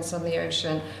difference on the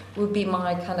ocean would be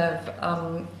my kind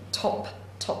of top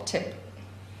tip.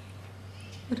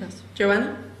 What else?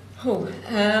 Joanna?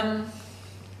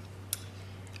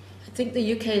 I think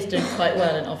the UK is doing quite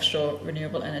well in offshore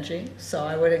renewable energy, so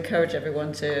I would encourage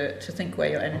everyone to think where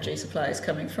your energy supply is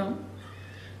coming from.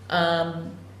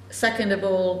 Second of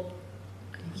all,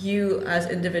 you as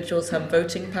individuals have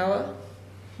voting power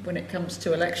when it comes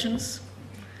to elections.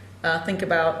 Think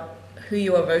about who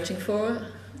you are voting for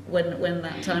when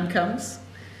that time comes.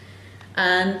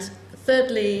 And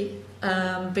thirdly,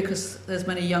 because there's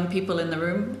many young people in the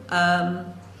room,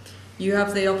 you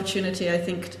have the opportunity, I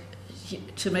think,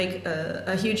 to make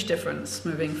a huge difference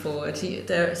moving forward.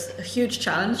 There's a huge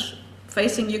challenge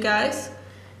facing you guys.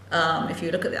 If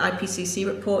you look at the IPCC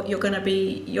report,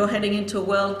 you're heading into a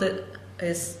world that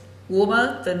is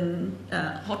warmer than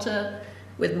hotter,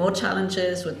 with more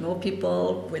challenges, with more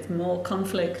people, with more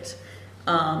conflict.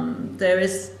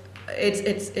 It's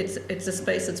a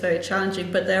space that's very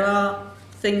challenging, but there are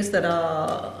things that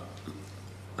I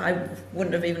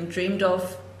wouldn't have even dreamed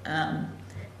of.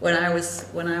 When I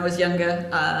was younger,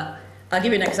 I'll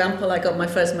give you an example. I got my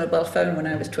first mobile phone when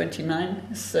I was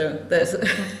 29. So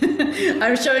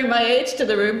I'm showing my age to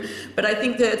the room. But I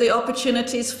think the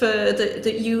opportunities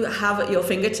that you have at your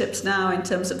fingertips now in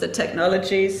terms of the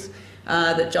technologies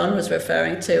that John was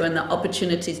referring to, and the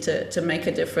opportunities to make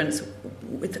a difference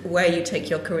with where you take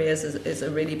your careers is a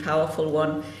really powerful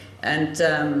one. And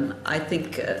I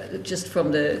think just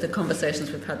from the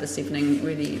conversations we've had this evening,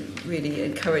 really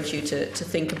encourage you to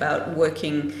think about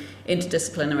working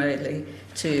interdisciplinarily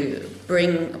to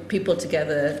bring people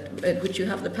together, which you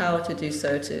have the power to do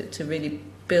so, to really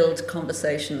build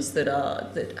conversations that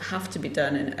have to be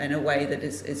done in a way that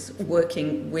is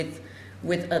working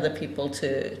with other people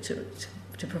to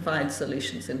provide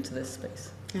solutions into this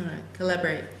space. All right,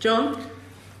 collaborate. John?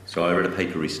 So I read a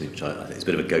paper recently, which it's a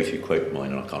bit of a go-to quote of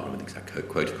mine, and I can't remember the exact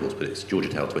quote, of course, but it's Georgia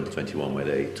Tale 2021, where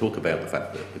they talk about the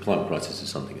fact that the climate crisis is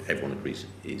something that everyone agrees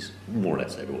is, more or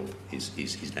less everyone,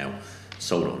 is now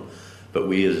sold on. But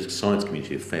we as a science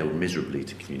community have failed miserably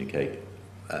to communicate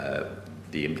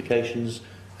the implications,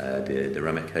 the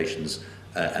ramifications,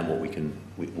 and what we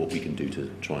can do to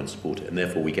try and support it. And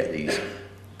therefore we get these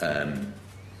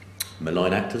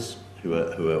malign actors who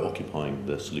are occupying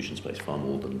the solution space far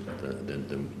more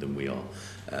than we are.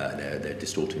 They're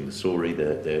distorting the story.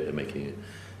 They're making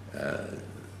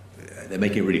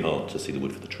it really hard to see the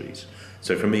wood for the trees.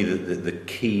 So for me, the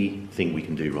key thing we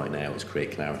can do right now is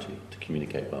create clarity, to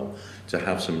communicate well, to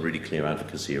have some really clear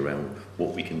advocacy around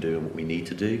what we can do and what we need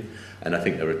to do. And I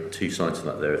think there are two sides to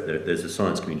that. There's a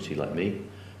science community like me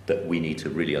that we need to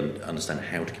really understand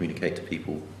how to communicate to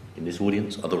people in this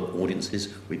audience. Other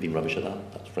audiences, we've been rubbish at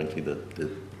that. That's frankly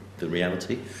the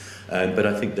reality. But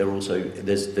I think there's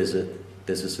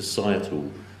a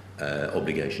societal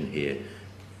obligation here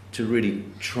to really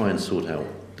try and sort out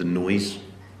the noise,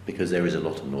 because there is a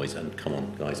lot of noise. And come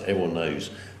on, guys, everyone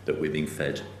knows that we're being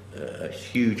fed a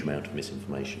huge amount of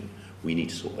misinformation. We need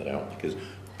to sort that out, because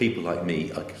people like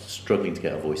me are struggling to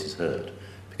get our voices heard,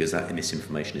 because that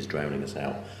misinformation is drowning us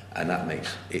out, and that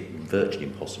makes it virtually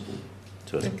impossible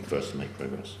for us to make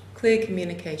progress. Clear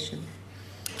communication.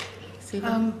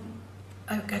 Siva?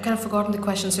 I kind of forgotten the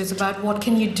question, so it's about what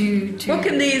can you do to... What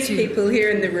can these people here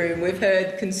in the room... We've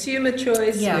heard consumer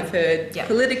choice, we've heard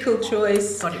political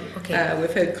choice, Got it. Okay.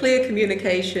 We've heard clear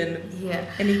communication. Yeah.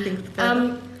 Anything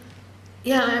further?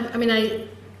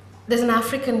 There's an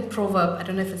African proverb, I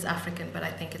don't know if it's African, but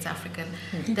I think it's African,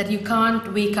 that you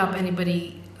can't wake up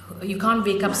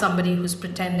somebody who's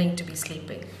pretending to be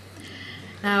sleeping.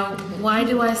 Now, why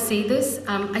do I say this?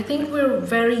 I think we're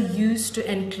very used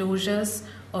to enclosures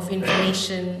of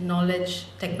information, knowledge,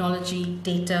 technology,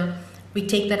 data. We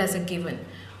take that as a given.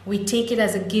 We take it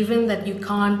as a given that you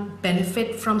can't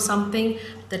benefit from something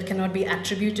that cannot be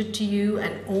attributed to you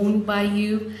and owned by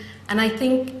you. And I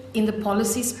think in the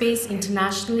policy space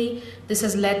internationally, this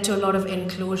has led to a lot of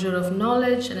enclosure of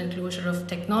knowledge and enclosure of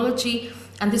technology.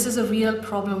 And this is a real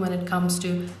problem when it comes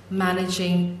to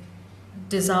managing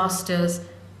disasters,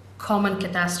 common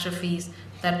catastrophes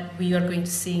that we are going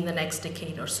to see in the next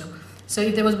decade or so. So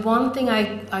if there was one thing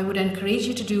I would encourage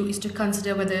you to do, is to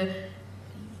consider whether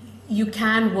you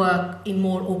can work in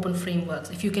more open frameworks,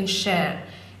 if you can share,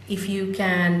 if you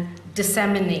can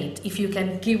disseminate, if you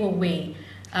can give away.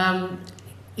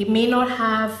 It may not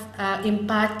have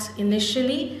impact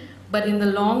initially, but in the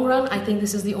long run, I think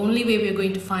this is the only way we're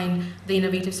going to find the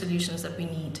innovative solutions that we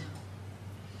need.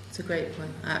 It's a great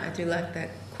point. I do like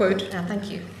that quote. Yeah,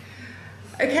 thank you.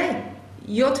 Okay,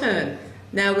 your turn.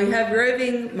 Now we have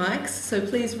roving mics, so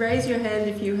please raise your hand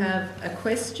if you have a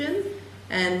question,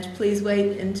 and please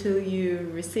wait until you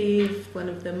receive one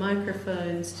of the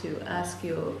microphones to ask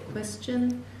your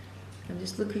question. I'm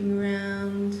just looking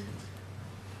around.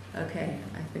 Okay,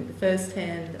 I think the first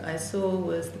hand I saw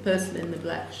was the person in the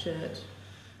black shirt.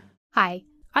 Hi,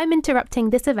 I'm interrupting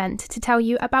this event to tell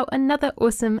you about another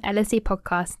awesome LSE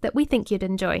podcast that we think you'd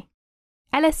enjoy.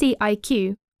 LSE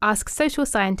IQ asks social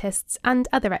scientists and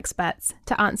other experts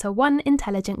to answer one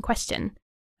intelligent question,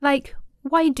 like,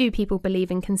 why do people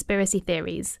believe in conspiracy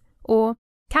theories? Or,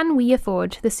 can we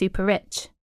afford the super rich?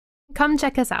 Come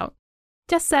check us out.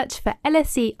 Just search for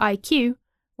LSE IQ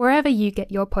wherever you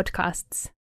get your podcasts.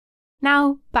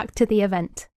 Now, back to the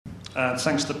event.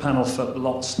 Thanks to the panel for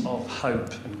lots of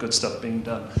hope and good stuff being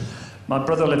done. My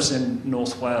brother lives in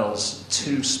North Wales.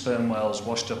 2 sperm whales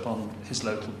washed up on his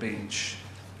local beach.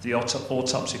 The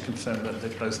autopsy confirmed that they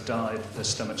both died. Their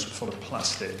stomachs were full of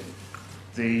plastic.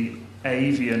 The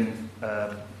avian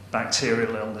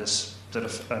bacterial illness and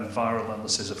viral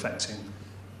illnesses affecting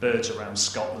birds around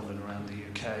Scotland and around the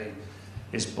UK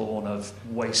is born of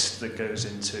waste that goes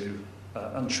into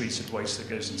untreated waste that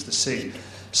goes into the sea.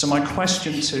 So my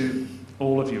question to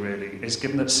all of you really is,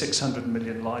 given that 600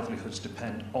 million livelihoods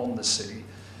depend on the sea,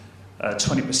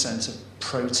 20% of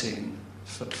protein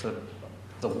for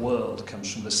the world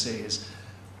comes from the sea,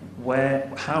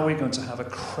 how are we going to have a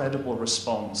credible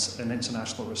response, an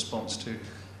international response to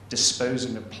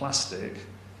disposing of plastic,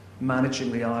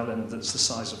 managing the island that's the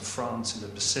size of France in the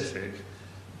Pacific,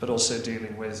 but also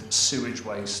dealing with sewage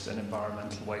waste and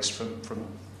environmental waste from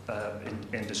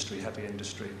industry, heavy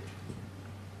industry?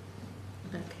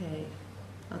 Okay,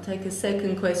 I'll take a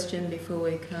second question before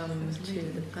we come to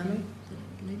the panel.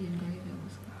 Lady in grey.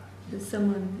 There's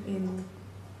someone in...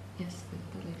 Yes,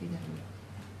 the lady there.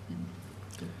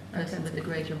 The person with the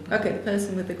grey jumper. Okay, the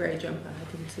person with the grey jumper.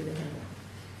 I didn't see the hand.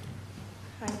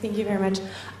 Hi, thank you very much.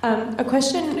 A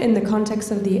question in the context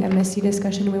of the MSC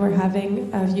discussion we were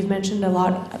having. You've mentioned a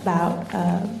lot about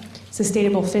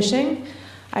sustainable fishing.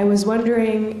 I was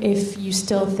wondering if you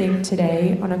still think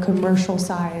today, on a commercial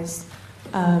size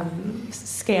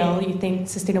scale, you think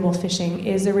sustainable fishing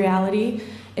is a reality,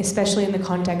 especially in the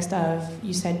context of,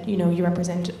 you said, you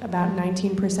represent about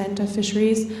 19% of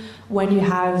fisheries. When you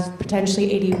have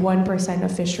potentially 81%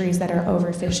 of fisheries that are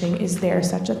overfishing, is there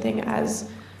such a thing as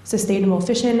sustainable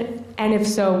fishing? And if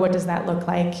so, what does that look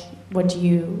like? What do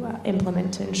you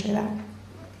implement to ensure that?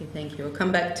 Okay, thank you. I'll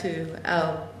come back to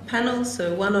our panel.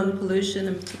 So one on pollution,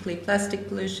 and particularly plastic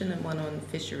pollution, and one on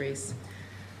fisheries.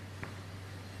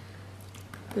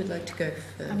 Who would like to go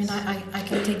first? I mean, I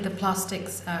can take the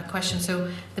plastics question. So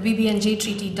the BBNJ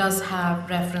treaty does have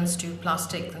reference to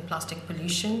plastic and plastic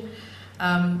pollution.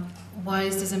 Why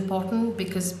is this important?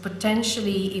 Because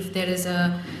potentially, if there is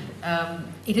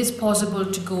it is possible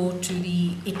to go to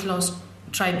the ITLOS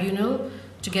tribunal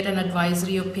to get an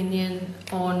advisory opinion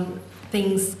on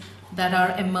things that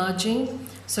are emerging.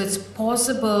 So it's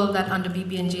possible that under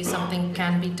BBNJ something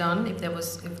can be done if there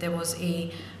was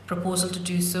a proposal to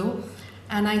do so.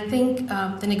 And I think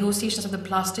the negotiations of the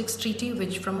plastics treaty,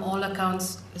 which from all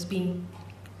accounts has been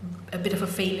a bit of a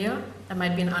failure, that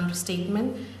might be an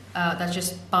understatement, that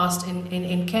just passed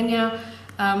in Kenya,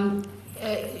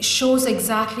 shows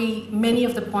exactly many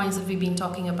of the points that we've been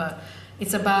talking about.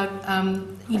 It's about,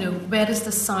 where is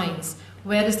the science?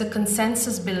 Where is the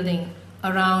consensus building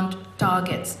around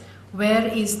targets? Where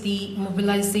is the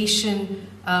mobilization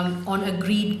on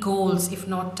agreed goals, if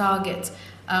not targets?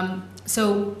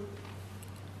 So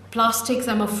plastics,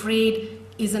 I'm afraid,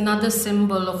 is another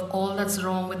symbol of all that's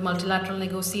wrong with multilateral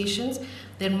negotiations.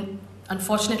 Then,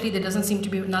 unfortunately, there doesn't seem to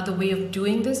be another way of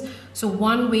doing this. So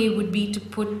one way would be to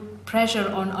put pressure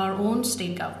on our own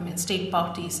state governments, state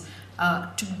parties,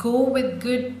 to go with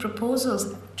good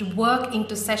proposals, to work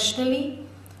intercessionally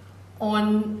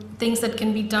on things that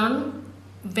can be done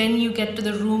when you get to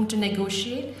the room to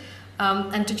negotiate,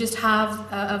 and to just have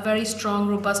a very strong,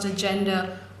 robust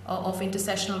agenda of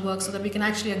intercessional work so that we can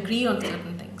actually agree on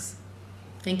certain things.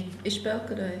 Thank you. Ishbel,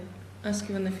 could I ask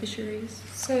you on the fisheries?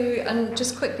 So, and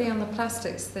just quickly on the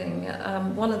plastics thing,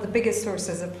 one of the biggest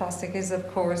sources of plastic is, of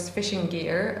course, fishing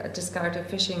gear, discarded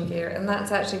fishing gear, and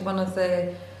that's actually one of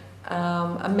the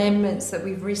amendments that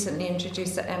we've recently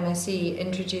introduced at MSE,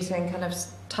 introducing kind of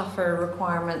tougher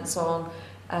requirements on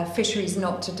fisheries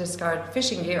not to discard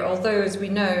fishing gear. Although, as we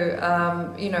know,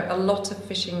 a lot of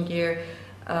fishing gear,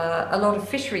 a lot of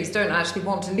fisheries don't actually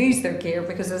want to lose their gear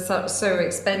because it's so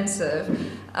expensive.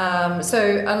 And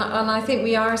I think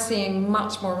we are seeing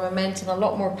much more momentum, a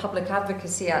lot more public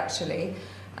advocacy actually,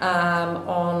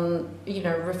 on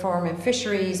reforming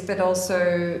fisheries, but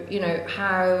also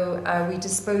how we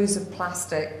dispose of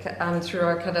plastic through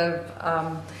our kind of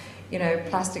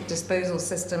plastic disposal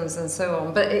systems and so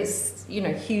on. But it's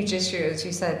huge issue, as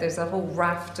you said. There's a whole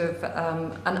raft of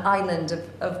an island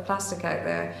of plastic out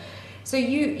there. So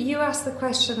you asked the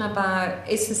question about,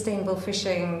 is sustainable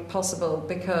fishing possible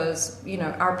because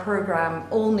our program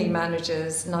only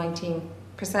manages 19%.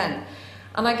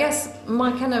 And I guess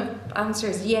my kind of answer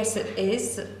is yes, it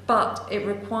is, but it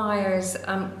requires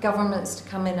governments to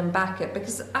come in and back it,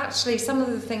 because actually some of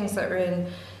the things that are in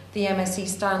the MSE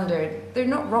standard, they're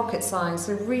not rocket science,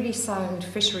 they're really sound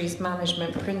fisheries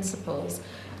management principles.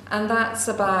 And that's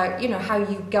about how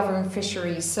you govern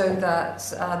fisheries so that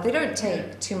they don't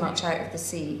take too much out of the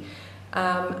sea.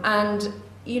 And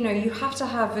you have to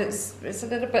have, it's a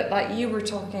little bit like you were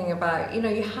talking about,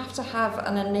 you have to have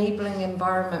an enabling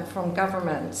environment from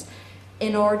governments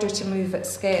in order to move at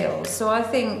scale. So I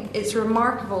think it's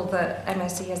remarkable that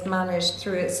MSE has managed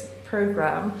through its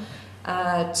programme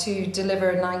to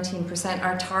deliver 19%.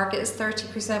 Our target is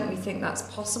 30%. We think that's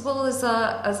possible as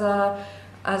a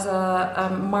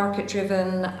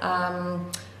market-driven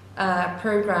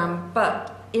programme.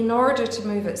 But in order to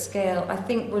move at scale, I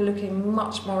think we're looking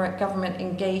much more at government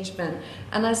engagement.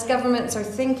 And as governments are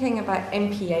thinking about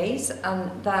MPAs,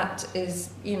 and that is,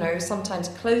 sometimes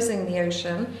closing the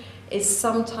ocean, is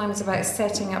sometimes about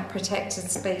setting up protected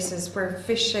spaces where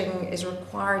fishing is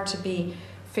required to be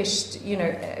fished,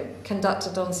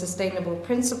 conducted on sustainable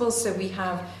principles. So we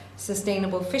have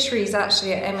sustainable fisheries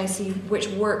actually at MSE which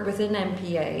work within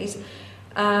MPAs.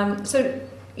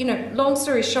 Long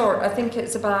story short, I think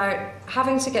it's about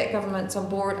having to get governments on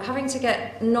board, having to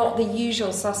get not the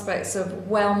usual suspects of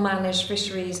well-managed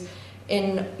fisheries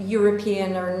in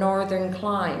European or northern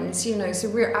climes, so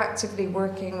we're actively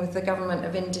working with the government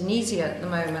of Indonesia at the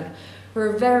moment.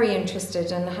 We're very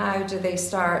interested in how do they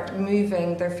start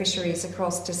moving their fisheries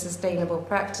across to sustainable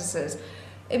practices.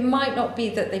 It might not be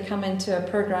that they come into a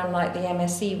program like the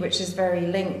MSE, which is very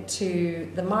linked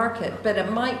to the market, but it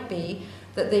might be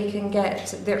that they can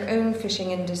get their own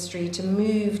fishing industry to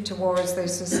move towards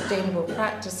those sustainable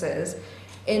practices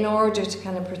in order to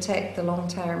kind of protect the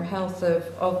long-term health of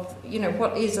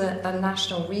what is a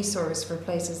national resource for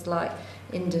places like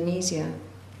Indonesia.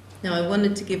 Now, I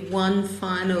wanted to give one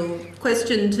final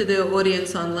question to the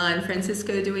audience online.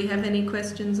 Francisco, do we have any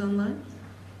questions online?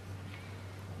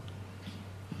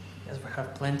 Yes, we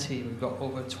have plenty. We've got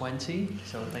over 20,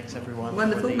 so thanks everyone.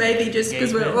 Wonderful. Maybe just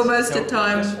because we're almost at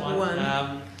time.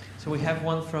 So we have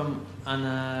one from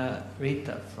Ana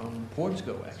Rita from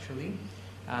Portugal, actually.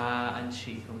 And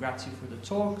she congrats you for the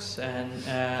talks,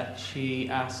 and she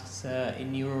asks,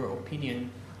 in your opinion,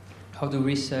 how do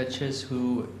researchers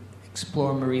who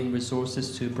explore marine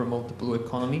resources to promote the blue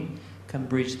economy can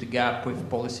bridge the gap with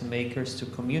policymakers to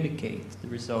communicate the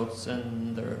results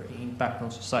and their impact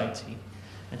on society?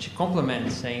 And she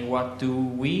complements saying, what do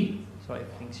we, so I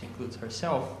think she includes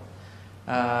herself,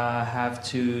 have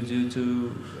to do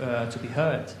to be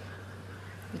heard?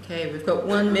 Okay, we've got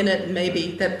 1 minute,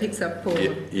 maybe that picks up Paul.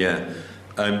 Yeah.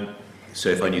 So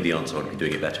if I knew the answer, I'd be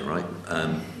doing it better, right?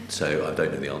 So I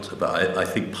don't know the answer, but I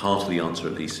think part of the answer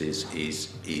at least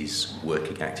is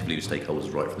working actively with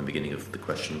stakeholders right from the beginning of the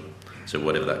question. So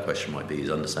whatever that question might be, is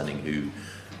understanding who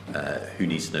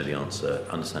needs to know the answer,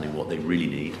 understanding what they really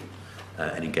need,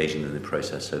 and engaging them in the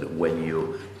process, so that when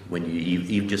you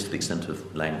even just to the extent of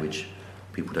language,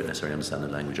 people don't necessarily understand the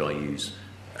language I use.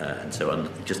 And so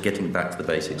just getting back to the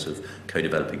basics of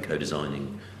co-developing,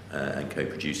 co-designing, and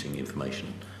co-producing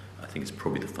information, I think it's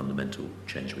probably the fundamental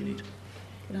change we need.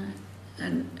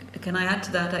 Can I add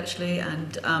to that, actually,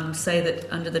 and say that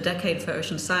under the Decade for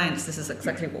Ocean Science, this is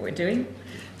exactly what we're doing.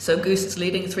 So Goose is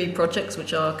leading 3 projects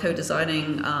which are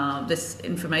co-designing this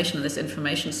information in this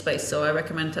information space. So I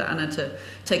recommend to Anna to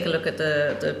take a look at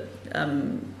the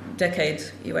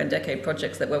UN Decade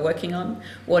projects that we're working on.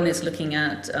 One is looking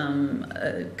at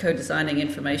co-designing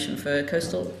information for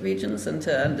coastal regions and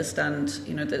to understand,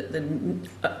 the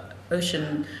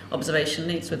ocean observation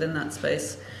needs within that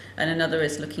space. And another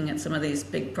is looking at some of these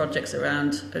big projects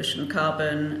around ocean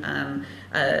carbon,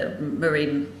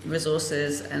 marine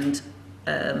resources, and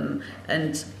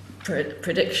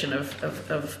prediction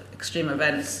of extreme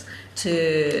events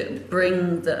to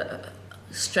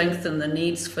strengthen the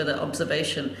needs for the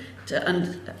observation,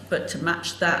 but to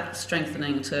match that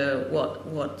strengthening to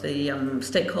what the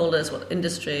stakeholders, what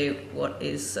industry, what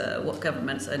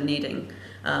governments are needing.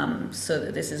 So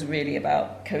that this is really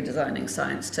about co-designing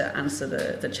science to answer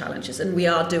the challenges, and we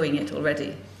are doing it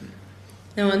already.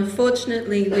 Now,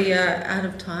 unfortunately, we are out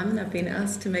of time, and I've been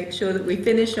asked to make sure that we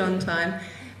finish on time.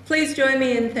 Please join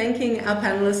me in thanking our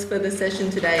panellists for the session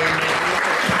today. I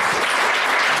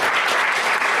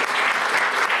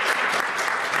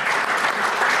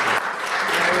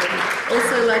would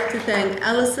also like to thank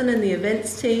Alison and the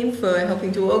events team for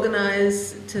helping to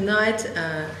organise tonight.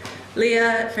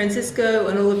 Leah, Francisco,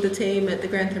 and all of the team at the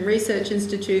Grantham Research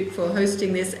Institute for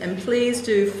hosting this, and please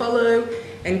do follow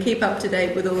and keep up to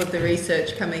date with all of the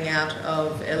research coming out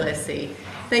of LSE.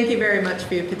 Thank you very much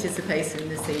for your participation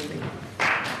this evening.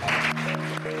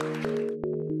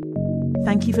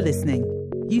 Thank you for listening.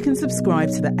 You can subscribe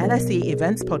to the LSE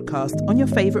Events podcast on your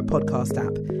favourite podcast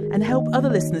app and help other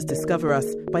listeners discover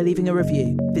us by leaving a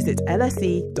review. Visit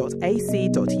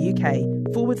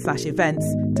lse.ac.uk/events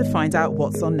to find out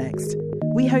what's on next.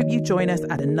 We hope you join us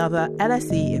at another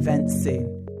LSE event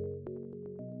soon.